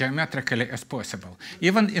as geometrically as possible.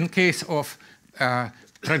 Even in case of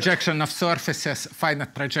projection of surfaces,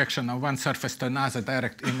 finite projection of one surface to another,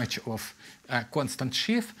 direct image of constant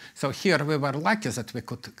sheaf. So here we were lucky that we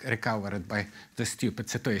could recover it by the stupid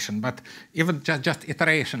situation. But even just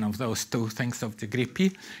iteration of those two things of degree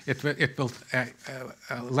P, it will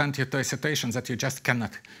land you to a situation that you just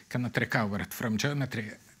cannot recover it from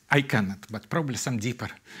geometry I cannot, but probably some deeper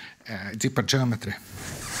geometry.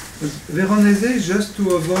 Veronese just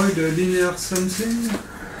to avoid a linear something,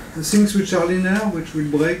 the things which are linear, which will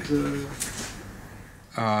break the.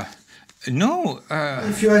 No.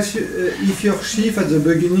 If your sheaf at the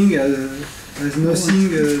beginning has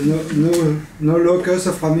nothing, no locus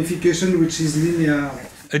of ramification which is linear.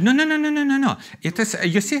 No. It is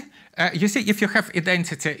you see, if you have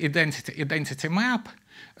identity map,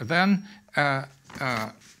 then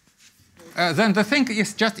the thing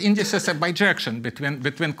is just indices of bijection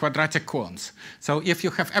between quadratic cones. So if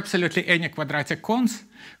you have absolutely any quadratic cone,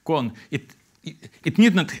 it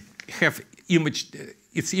need not have image.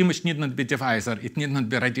 Its image need not be divisor. It need not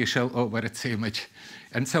be radical over its image,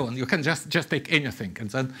 and so on. You can just take anything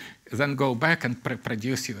and then go back and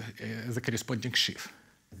produce the corresponding sheaf.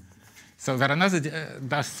 So Veronese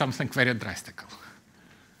does something very drastic.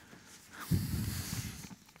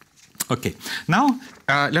 Okay, now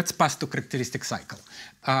let's pass to characteristic cycle.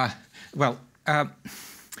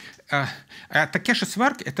 Takeshi's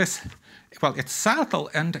work, it's subtle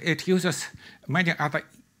and it uses many other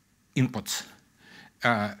inputs.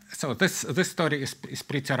 So this story is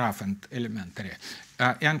pretty rough and elementary,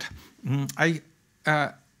 and I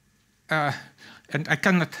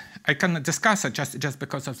cannot discuss it just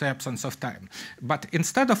because of the absence of time. But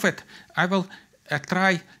instead of it, I will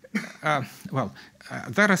try.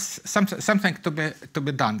 There is something to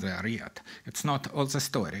be done there yet. It's not all the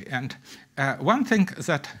story. And one thing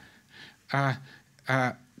that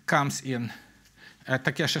comes in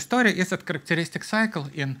Takeshi's story is that characteristic cycle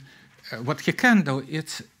in what he can do.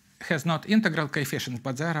 It has not integral coefficients,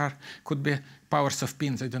 but there could be powers of p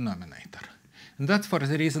in the denominator. And that's for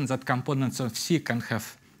the reason that components of C can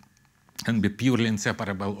be purely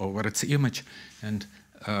inseparable over its image, and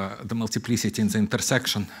the multiplicity in the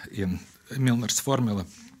intersection in Milner's formula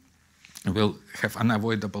will have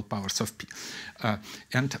unavoidable powers of p.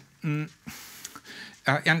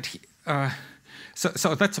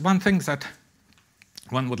 So that's one thing that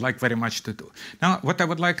one would like very much to do. Now, what I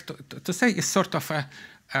would like to say is sort of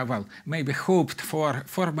maybe hoped for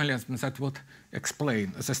formalism that would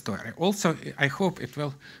explain the story. Also, I hope it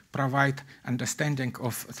will provide understanding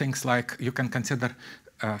of things like you can consider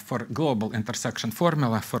for global intersection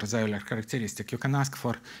formula for the Euler characteristic. You can ask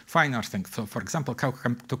for finer things. So, for example, how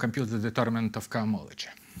to compute the determinant of cohomology.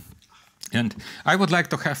 And I would like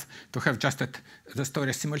to have just the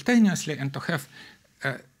story simultaneously and to have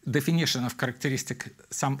definition of characteristic,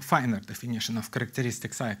 some finer definition of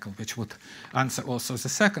characteristic cycle, which would answer also the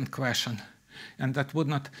second question, and that would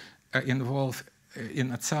not involve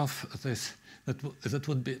in itself this, that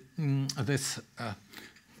would be this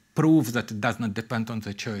proof that it does not depend on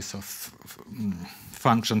the choice of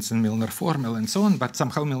functions in Milner formula and so on, but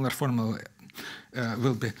somehow Milner formula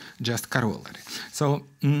will be just corollary. So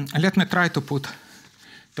let me try to put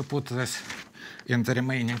this in the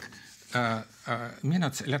remaining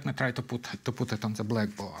minutes. Let me try to put it on the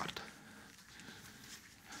blackboard.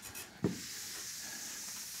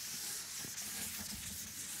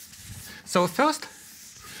 So first,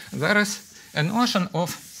 there is a notion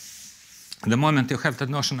of the moment you have the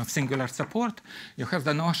notion of singular support, you have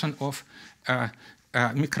the notion of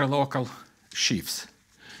microlocal sheaves.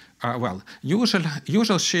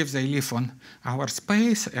 Usual sheaves, they live on our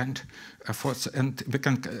space, and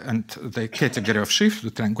the category of sheaves,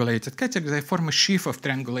 the triangulated category, they form a sheaf of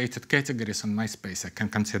triangulated categories on my space. I can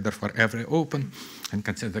consider for every open and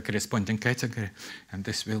consider the corresponding category, and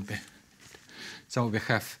this will be. So we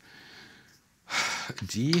have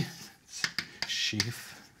D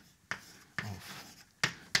sheaf of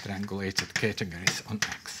triangulated categories on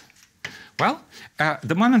X. Well,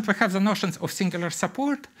 the moment we have the notions of singular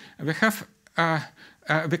support, we have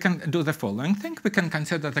we can do the following thing. We can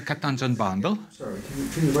consider the cotangent bundle. Sorry,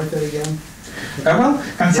 can you write that again?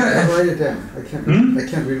 Write it down. I can't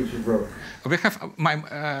read what you wrote. We have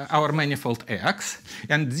our manifold X,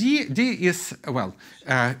 and D is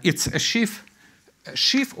it's a sheaf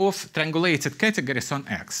of triangulated categories on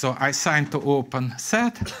X. So I assign to open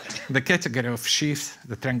set the category of sheaves,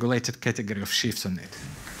 the triangulated category of sheaves on it.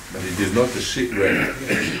 But it is not a sheaf.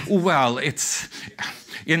 Well, it's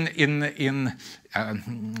in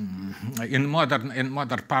modern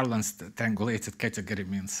parlance, the triangulated category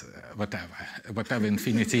means whatever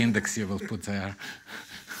infinity index you will put there.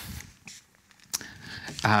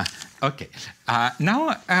 Okay.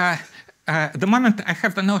 Now, the moment I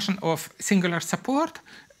have the notion of singular support,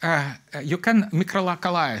 you can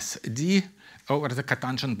microlocalize D over the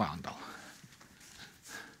cotangent bundle.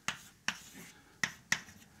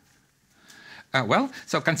 well,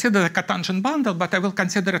 so consider the cotangent bundle, but I will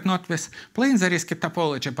consider it not with plane Zariski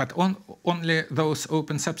topology, but only those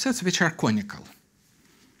open subsets which are conical.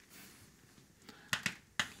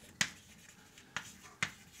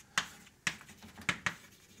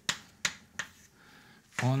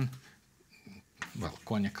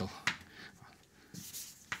 Conical.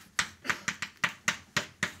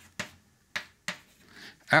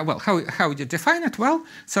 Well, how you define it? Well,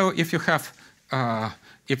 so if you have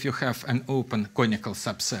an open conical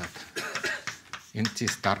subset in T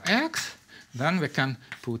star x, then we can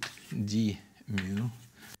put d mu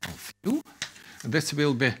of u. This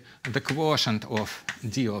will be the quotient of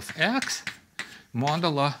d of x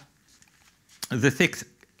modulo the fixed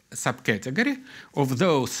subcategory of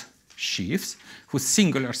those sheaves whose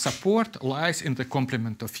singular support lies in the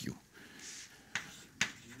complement of u.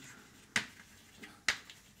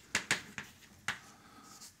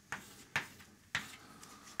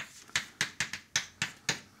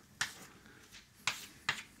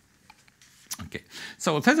 Okay,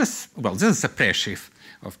 so this is a presheaf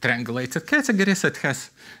of triangulated categories. It has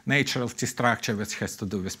natural T structure which has to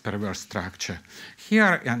do with perverse structure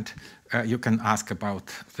here, and you can ask about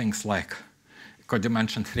things like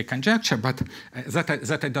codimension free conjecture, but that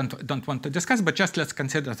I don't want to discuss. But just let's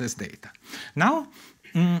consider this data. Now,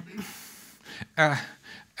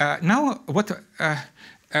 what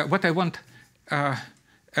I want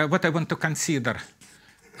to consider,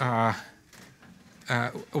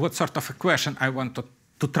 what sort of a question I want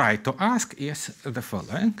to try to ask is the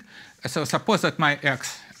following. So suppose that my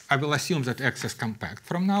x, I will assume that x is compact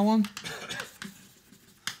from now on.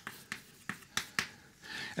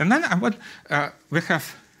 And then we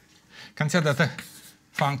have considered the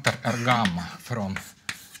functor R gamma from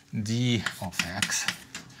d of x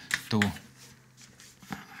to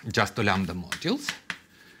just to lambda modules.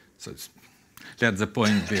 So let the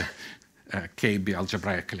point be k be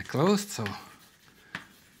algebraically closed. So,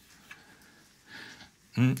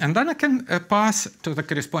 and then I can pass to the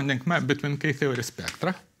corresponding map between K-theory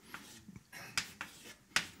spectra.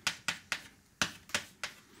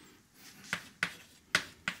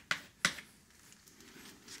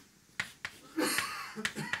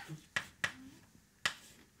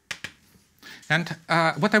 And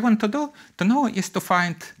what I want to know is to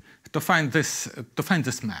find this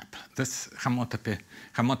map, this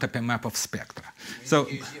homotopy map of spectra. So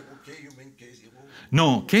K0, you mean K0?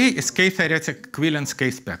 No, K is K-theoretic equivalence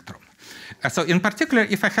K spectrum. So in particular,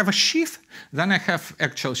 if I have a sheaf, then I have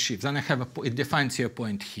actual sheaf. Then I have it defines a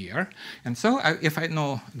point here. And so if I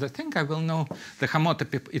know the thing, I will know the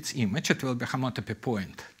homotopy, its image. It will be homotopy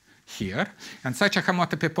point here. And such a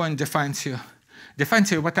homotopy point defines you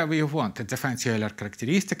whatever you want. It defines your Euler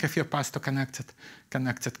characteristic if you pass to connected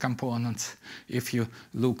components. If you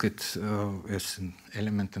look at as an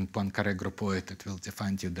element in Poincare groupoid, it will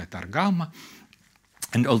define you that R gamma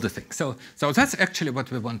and all the things. So that's actually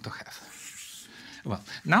what we want to have. Well,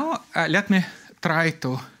 now let me try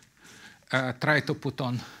to put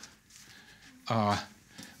on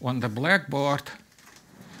the blackboard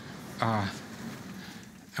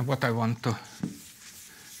what I want to.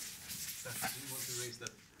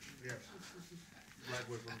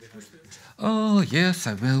 Oh, yes,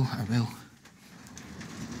 I will.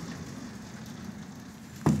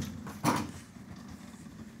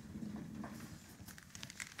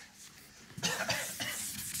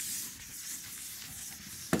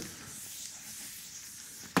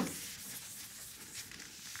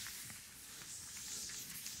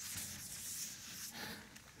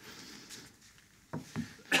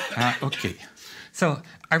 Okay, so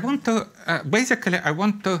I want to, basically I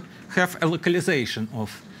want to have a localization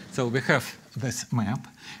of, so we have this map,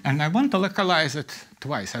 and I want to localize it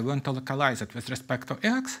twice. I want to localize it with respect to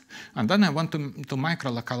x, and then I want to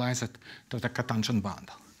micro-localize it to the cotangent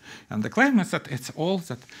bundle. And the claim is that it's all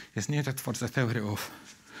that is needed for the theory of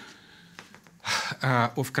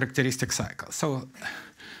characteristic cycles. So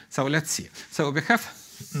let's see. So we have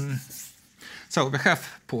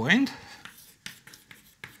point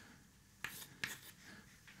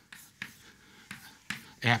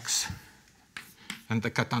x and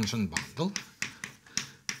the cotangent bundle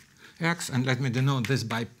x, and let me denote this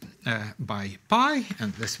by pi,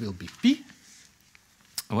 and this will be p.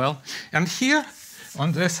 Well, and here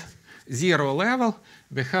on this 0 level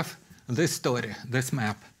we have this story, this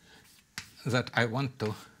map that I want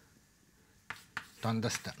to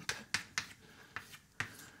understand.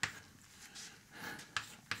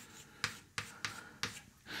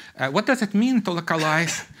 What does it mean to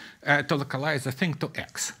localize the thing to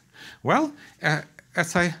x? Well,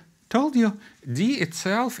 as I told you, D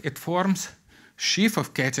itself, it forms sheaf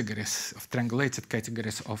of categories, of triangulated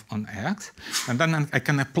categories on X, and then I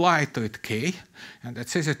can apply to it K, and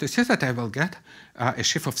it's easy to see that I will get a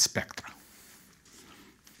sheaf of spectra.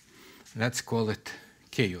 Let's call it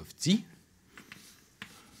K of D.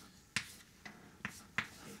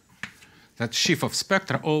 That's sheaf of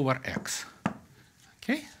spectra over X.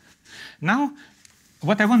 Okay. Now,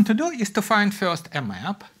 what I want to do is to find first a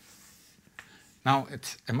map. Now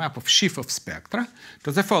it's a map of sheaf of spectra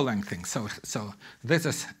to the following thing. So this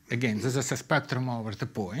is, again, this is a spectrum over the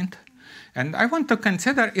point. And I want to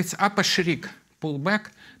consider its apachrik pullback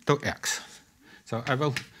to X. So I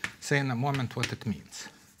will say in a moment what it means.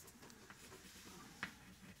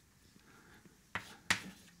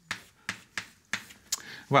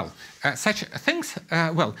 Well, such things,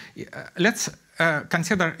 let's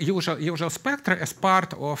consider usual spectra as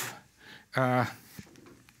part of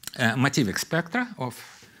motivic spectra of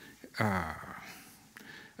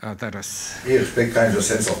there is. Here, spectra in the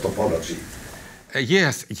sense of topology.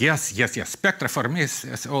 Yes. Spectra for me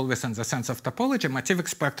is always in the sense of topology. Motivic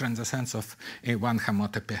spectra in the sense of A1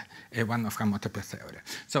 of homotopy theory.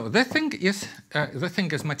 So the thing is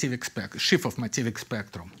motivic spectrum, sheaf of motivic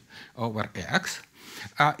spectrum over X.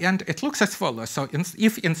 And it looks as follows. So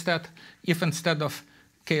if instead of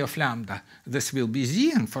K of lambda, this will be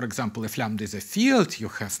Z, and for example, if lambda is a field, you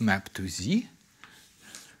have map to Z,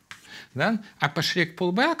 then apachrik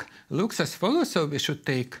pullback looks as follows. So we should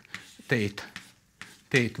take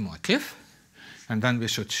motif, and then we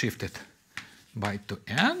should shift it by to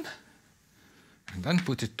N, and then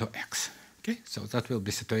put it to X. Okay, so that will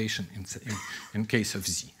be situation in case of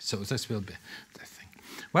Z. So this will be the thing.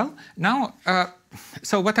 Well, now,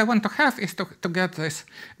 so what I want to have is to get this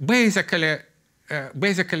basically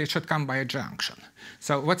it should come by a junction.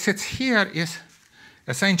 So what sits here is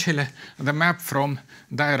essentially the map from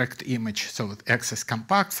direct image. So X is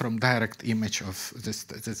compact from direct image of this.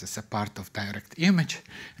 This is a part of direct image,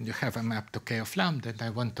 and you have a map to K of lambda. And I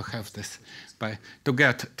want to have this to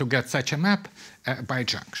get such a map by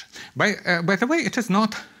junction. By the way, it is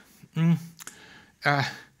not.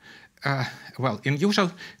 Well, in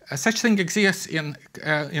usual, such thing exists in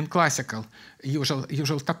classical usual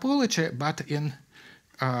topology, but in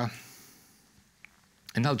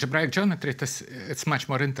algebraic geometry, it's much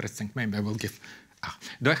more interesting. Maybe I will give.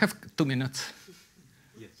 Do I have 2 minutes?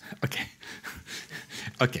 Yes. Okay.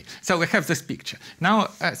 Okay. So we have this picture now.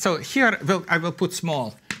 So here I will put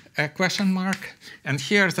small question mark, and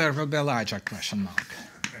here there will be a larger question mark.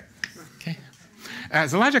 Okay.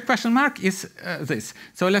 The larger question mark is this.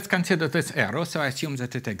 So let's consider this arrow. So I assume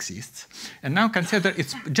that it exists. And now consider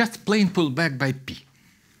it's just plain pullback by P.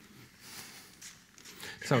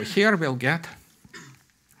 So here we'll get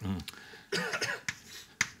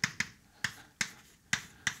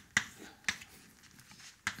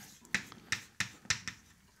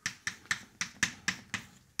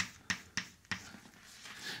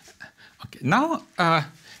okay. Now,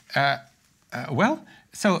 well,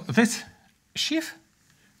 so this sheaf,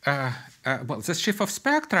 this sheaf of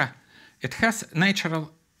spectra, it has natural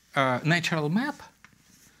map.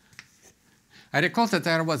 I recall that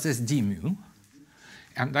there was this d mu,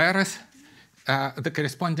 and there is the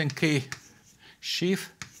corresponding K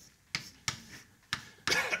sheaf.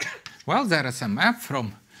 Well, there is a map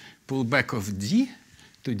from pullback of D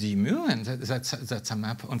to d mu, and that's a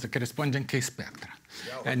map on the corresponding K spectra.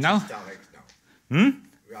 And now, we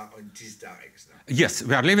are on this direct now. Yes,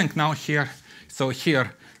 we are living now here. So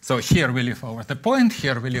here we live over the point,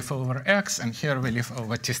 here we live over X, and here we live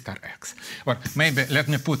over T star X. Or maybe let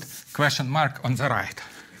me put question mark on the right.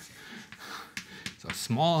 So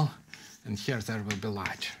small, and here there will be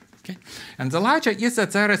large. Okay? And the larger is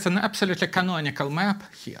that there is an absolutely canonical map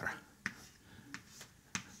here.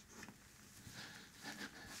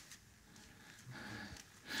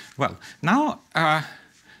 Well, now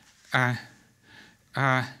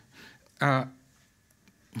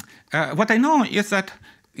what I know is that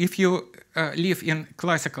if you live in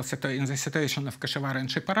classical in the situation of Kashiwara and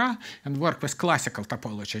Schapira and work with classical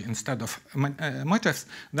topology instead of motifs,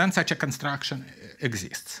 then such a construction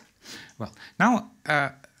exists. Well, now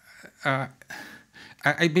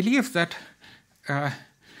I believe that that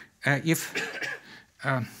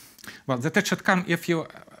it should come if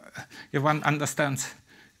one understands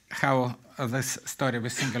how this story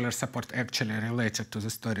with singular support actually related to the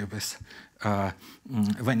story with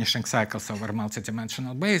vanishing cycles over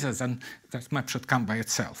multidimensional bases, and that map should come by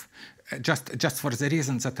itself. Just for the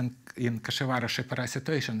reason that in Kashiwara-Schapira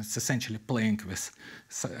situation, it's essentially playing with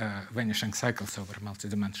vanishing cycles over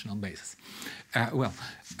multidimensional bases.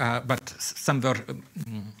 But somewhere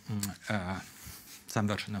some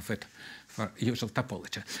version of it for usual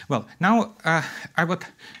topology. Well, now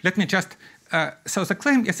let me just, so the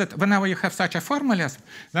claim is that whenever you have such a formalism,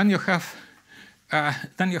 then you have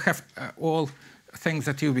all things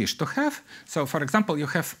that you wish to have. So for example, you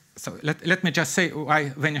have, so let me just say why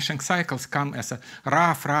vanishing cycles come as a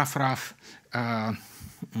rough,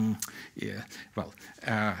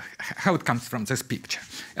 how it comes from this picture.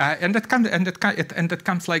 And it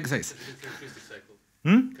comes like this.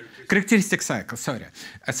 Characteristic cycle, sorry.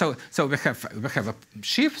 So we have a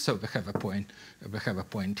sheaf, so we have a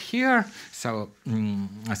point here, so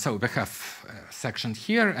we have a section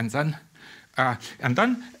here, and then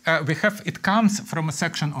we have, it comes from a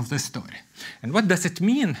section of the story. And what does it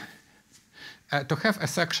mean to have a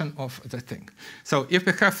section of the thing? So if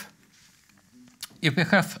we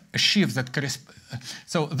have a sheaf that corresponds,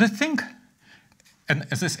 so the thing and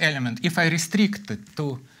this element, if I restrict it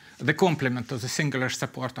to the complement to the singular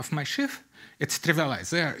support of my sheaf, it's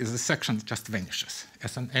trivialized. There is a section that just vanishes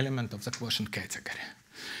as an element of the quotient category.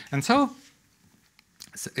 And so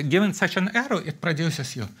given such an arrow, it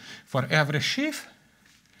produces you for every sheaf.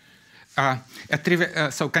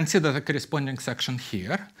 So consider the corresponding section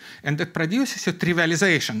here, and it produces a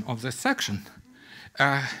trivialization of this section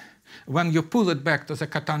when you pull it back to the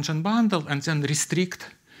cotangent bundle and then restrict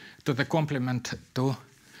to the complement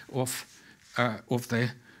of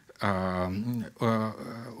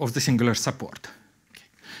the singular support. Okay.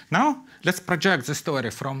 Now let's project the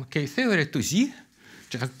story from K theory to Z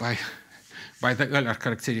just by the Euler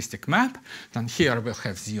characteristic map. Then here we'll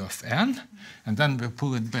have Z of n, and then we'll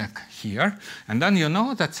pull it back here. And then you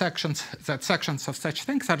know that sections of such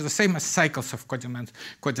things are the same as cycles of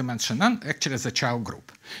codimension n, actually the Chow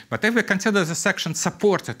group. But if we consider the section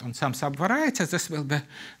supported on some subvariety, this will be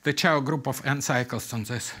the Chow group of n cycles on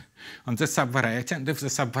this subvariety. And if the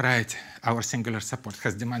subvariety, our singular support,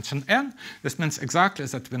 has dimension n, this means exactly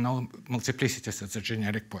that we know multiplicities at the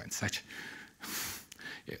generic point, such.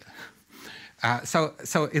 Yeah.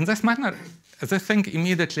 So in this manner, the thing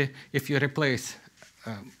immediately, if you replace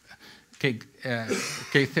K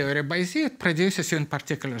theory by Z, it produces you in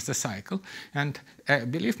particular the cycle. And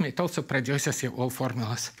believe me, it also produces you all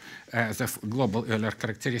formulas, the global Euler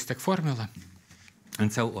characteristic formula,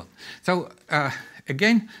 and so on. So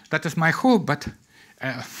again, that is my hope, but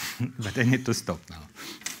I need to stop now.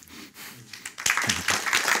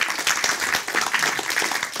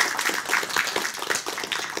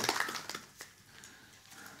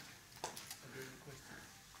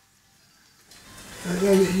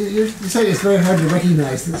 You say it's very hard to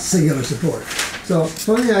recognize the singular support. So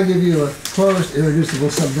suppose I give you a closed irreducible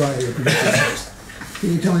subvariety of predicted first.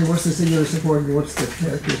 Can you tell me what's the singular support and what's the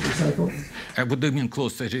characteristic cycle? What do you mean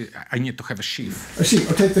closed? I need to have a sheaf. A sheaf.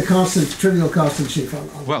 Or take the constant, trivial constant sheaf.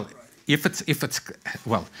 Well, if it's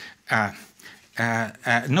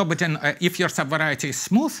nobody. If your subvariety is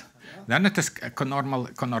smooth, then it is a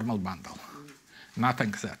conormal bundle.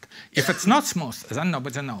 Nothing that. If it's not smooth, then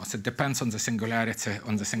nobody knows. It depends on the singularity.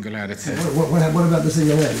 What about the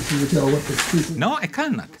singularity? Can you tell what the species? No, I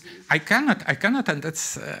cannot. I cannot, and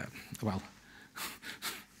it's well.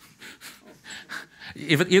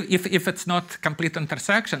 If it's not complete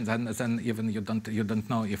intersection, then even you don't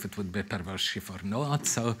know if it would be perverse sheaf or not.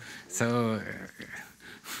 So.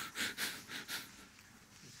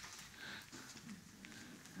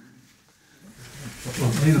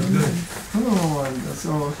 Oh,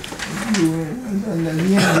 so you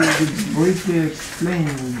briefly explain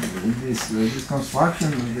this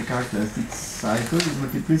construction of the characteristic cycle with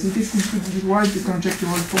multiplicities. Could you write the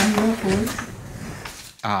conjectural formula for it?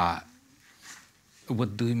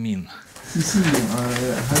 What do you mean?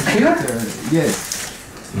 Yes.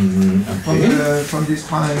 Okay. From this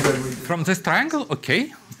triangle. From this triangle,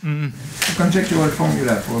 okay. Conjectural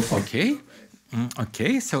formula for. Okay.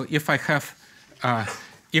 Okay. So if I have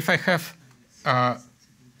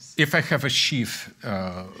a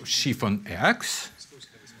sheaf on X,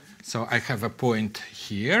 so I have a point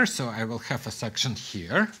here, so I will have a section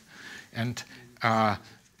here, and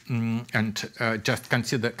just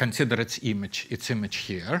consider its image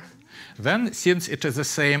here. Then, since it is the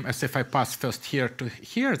same as if I pass first here to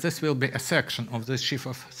here, this will be a section of the sheaf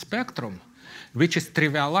of spectrum, which is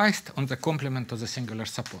trivialized on the complement of the singular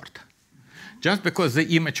support. Just because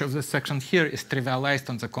the image of this section here is trivialized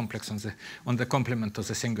on the complex on the complement of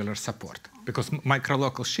the singular support, because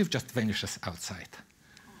microlocal sheaf just vanishes outside.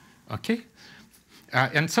 Okay,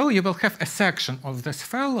 and so you will have a section of this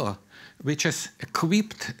fellow which is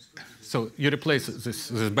equipped. So you replace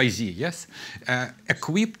this by Z, yes,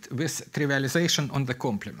 equipped with trivialization on the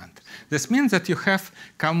complement. This means that you have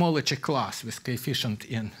cohomology class with coefficient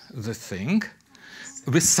in the thing,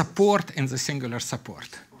 with support in the singular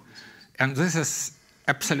support. And this is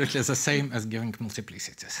absolutely the same as giving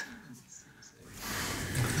multiplicities.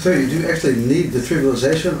 So you do actually need the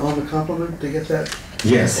trivialization on the complement to get that?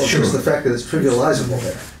 Yes, or sure. just the fact that it's trivializable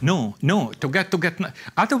there? No, to get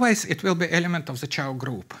otherwise it will be element of the Chow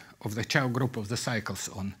group of the cycles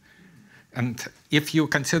on. And if you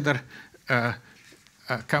consider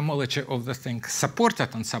cohomology of the thing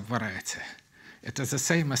supported on subvariety, it is the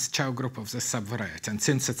same as Chow group of the subvariety. And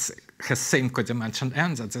since it has same codimension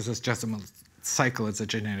ends, that this is just a cycle at the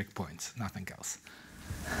generic points, nothing else.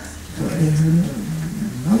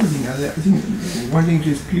 Another thing, I think one thing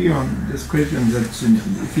is clear on this question that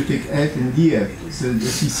if you take F and DF, so the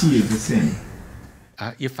CC is the same.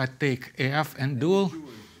 If I take AF and dual,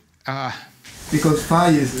 because phi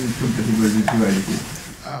is incompatible with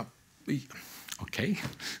duality. Okay.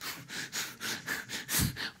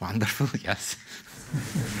 Wonderful, yes.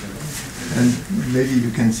 And maybe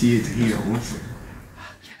you can see it here also.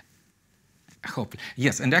 I hope.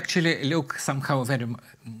 Yes, and actually Luke somehow very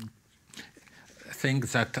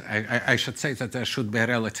thinks that I should say that there should be a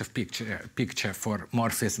relative picture for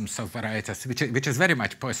morphisms of varieties, which is very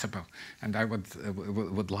much possible, and I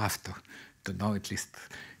would love to know at least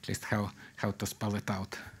how to spell it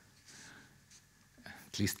out,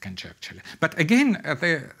 at least conjecturally. But again,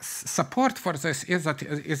 the support for this is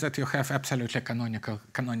that you have absolutely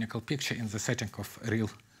canonical picture in the setting of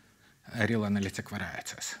real analytic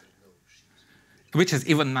varieties, which is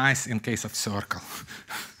even nice in case of circle.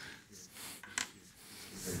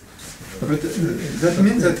 But that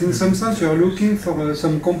means that in some sense you are looking for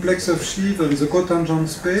some complex of sheaves on the cotangent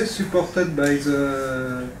space supported by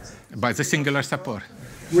the singular support,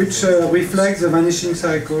 which reflects the vanishing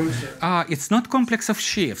cycles. It's not complex of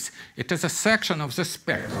sheaves. It is a section of the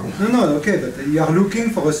spectrum. No, okay, but you are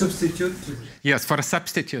looking for a substitute. Yes, for a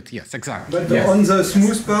substitute. Yes, exactly. But yes. On the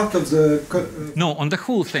smooth part of the no, on the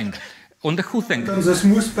whole thing. On the whole thing. On the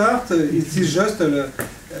smooth part, it is just the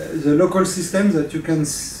local system that you can,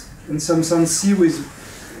 in some sense, see with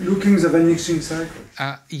looking the vanishing cycle.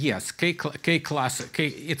 Yes, K class.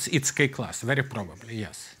 It's K class, very probably.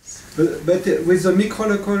 Yes. But with the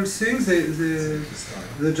micro-local things,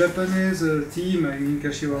 the Japanese team in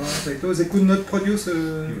Kashiwara, Saito, they could not produce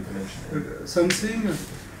something,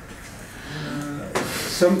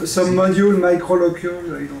 some module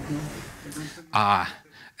micro-local. I don't know.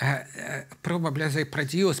 Probably they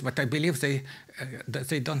produce, but I believe they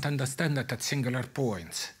don't understand that at singular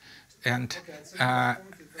points, and I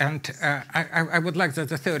would like that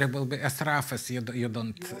the theory will be as rough as you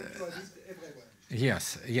don't.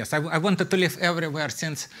 Yes. I wanted to live everywhere,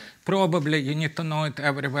 since probably you need to know it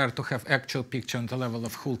everywhere to have actual picture on the level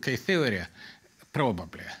of whole K theory.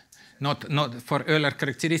 Probably, not for Euler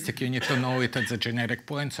characteristic. You need to know it at the generic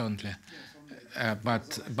points only,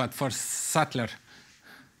 but for subtler.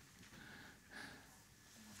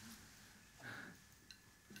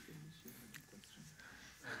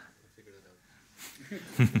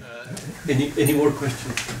 Any more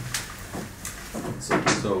questions?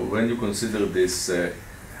 So when you consider this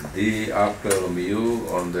d upper mu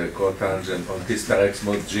on the cotangent on T star x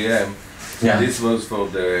mod GM, this was for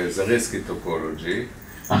the Zariski topology.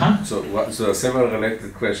 So several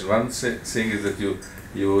related questions. One thing is that you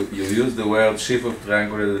use the word sheaf of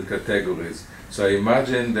triangulated categories. So I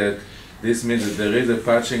imagine that this means that there is a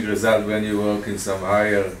patching result when you work in some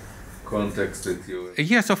higher context that you...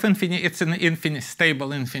 Yes, of infinity, it's an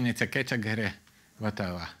stable infinity category,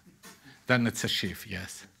 whatever. Then it's a sheaf,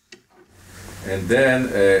 yes. And then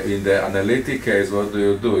in the analytic case, what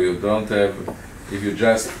do? You don't have, if you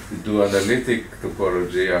just do analytic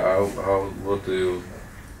topology, what do you?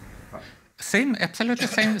 Same, absolutely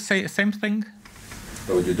same thing.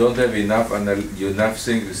 So you don't have enough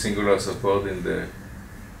singular support in the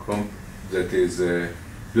that is.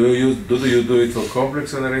 Do you do it for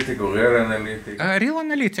complex analytic or real analytic? Real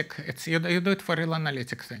analytic. You do it for real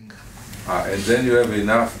analytic thing. And then you have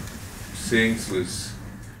enough things with.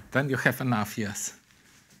 Then you have enough, yes.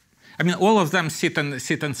 I mean, all of them sit in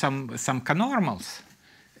some conormals,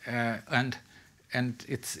 and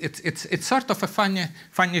it's sort of a funny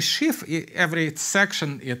sheaf. Every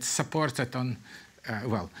section it's supported on,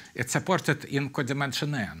 it's supported in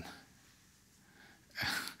codimension n.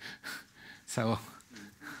 So.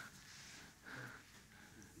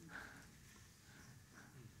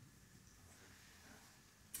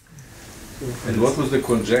 And what was the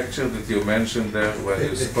conjecture that you mentioned there when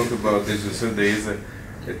you spoke about this? You said there is a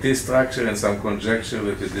T structure and some conjecture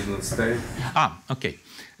that you didn't state. Okay.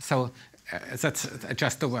 So that's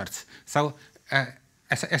just the words. So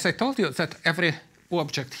as I told you, that every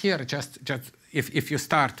object here just if you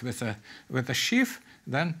start with a sheaf,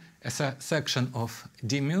 then as a section of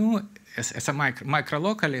d mu, as a micro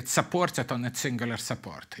local, it supports it on its singular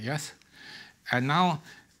support. Yes. And now,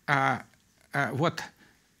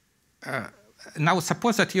 now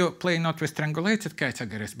suppose that you play not with triangulated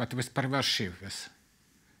categories, but with perverse sheaves,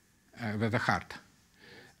 with the heart.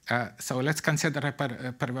 So let's consider a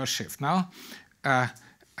perverse sheaf. Now,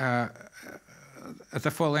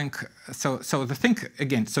 the following, so the thing,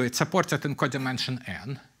 again, so it supports it in codimension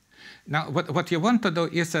n. Now, what you want to do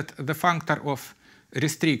is that the functor of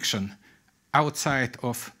restriction outside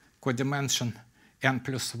of codimension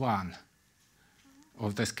n+1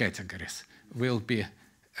 of these categories will be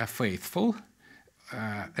faithful.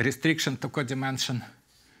 Restriction to codimension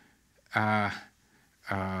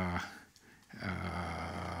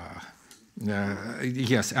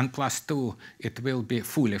yes, n+2, it will be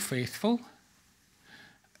fully faithful.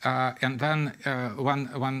 And then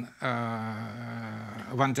one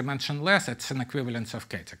dimension less, it's an equivalence of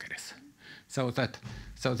categories. So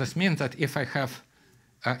this means that if I have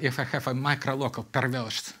a micro-local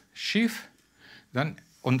perverse sheaf, then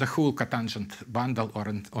on the whole cotangent bundle or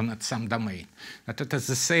on some domain, that it is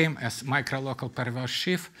the same as micro-local perverse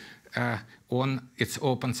sheaf on its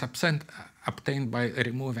open subset obtained by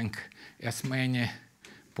removing as many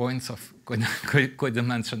points of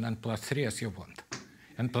codimension n+3 as you want.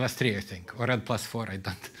 n+3, I think, or n+4, I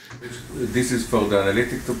don't. This is for the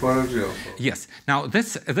analytic topology? Or yes. Now,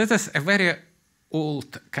 this is a very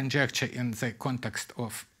old conjecture in the context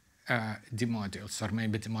of D-modules, or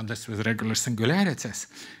maybe D-modules with regular singularities,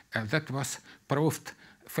 that was proved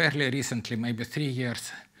fairly recently, maybe 3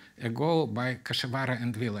 years ago, by Kashiwara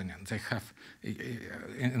and Beilinson. They have,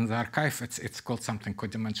 in the archive, it's called something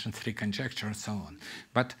codimension 3 conjecture and so on.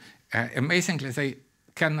 But amazingly, they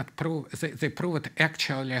cannot prove, they prove it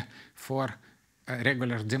actually for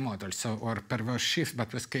regular D-modules, so, or perverse sheaves,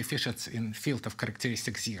 but with coefficients in field of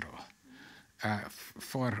characteristic 0.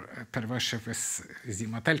 For perverse sheaf with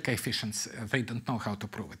Z-motel coefficients, they don't know how to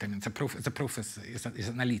prove it. I mean, the proof is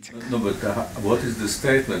analytic. No, but what is the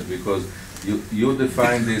statement? Because you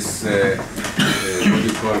define this what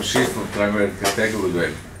you call sheaf of primary category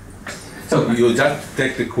well. So you just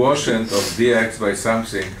take the quotient of dx by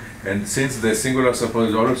something, and since the singular support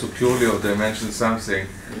is also purely of dimension something,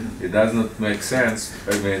 it does not make sense.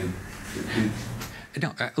 I mean,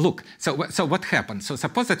 no, look, so what happens? So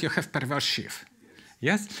suppose that you have perverse sheaf.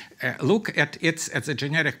 Yes? Look at the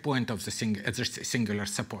generic point of the singular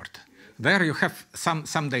support. There you have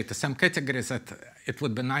some data, some categories that it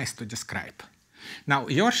would be nice to describe. Now,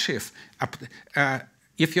 your sheaf,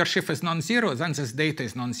 if your sheaf is non-zero, then this data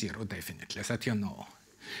is non-zero, definitely, that you know.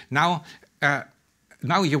 Now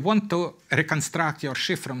you want to reconstruct your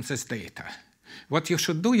sheaf from this data. What you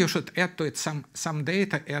should do, you should add to it some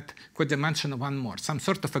data at codimension 1 more, some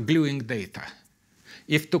sort of a gluing data.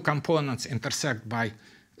 If two components intersect by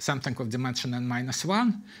something of dimension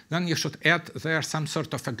n-1, then you should add there some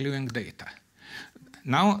sort of a gluing data.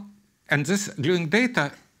 Now, and this gluing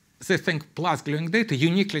data, this thing plus gluing data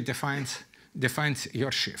uniquely defines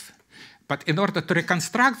your sheaf. But in order to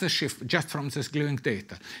reconstruct the sheaf just from this gluing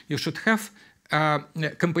data, you should have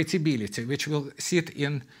compatibility, which will sit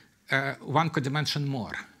in 1 codimension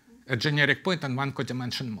more, a generic point and 1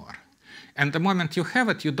 codimension more. And the moment you have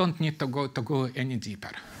it, you don't need to go any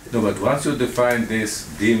deeper. No, but once you define this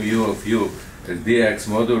d mu of u as dx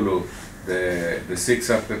modulo, the 6th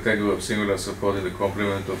subcategory of singular support in the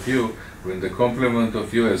complement of u, when the complement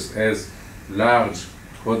of u is as large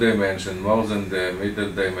codimension more than the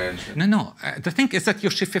middle dimension. No. The thing is that you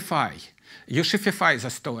sheafify. You sheafify the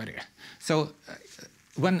story. So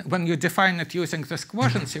when you define it using these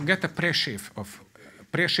quotients, you get a pre-sheaf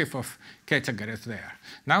of categories there.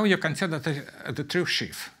 Now you consider the true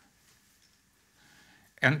sheaf.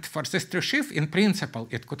 And for this true sheaf, in principle,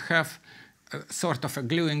 it could have sort of a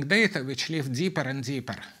gluing data which lives deeper and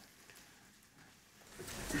deeper.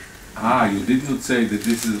 You did not say that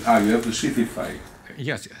this is, you have to sheafify.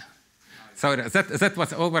 Yes. Sorry, that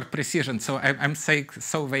was over precision, so I'm saying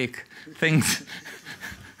so vague things.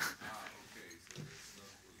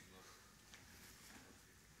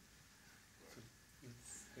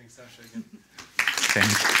 Thanks, Sasha, again.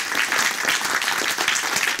 Thanks.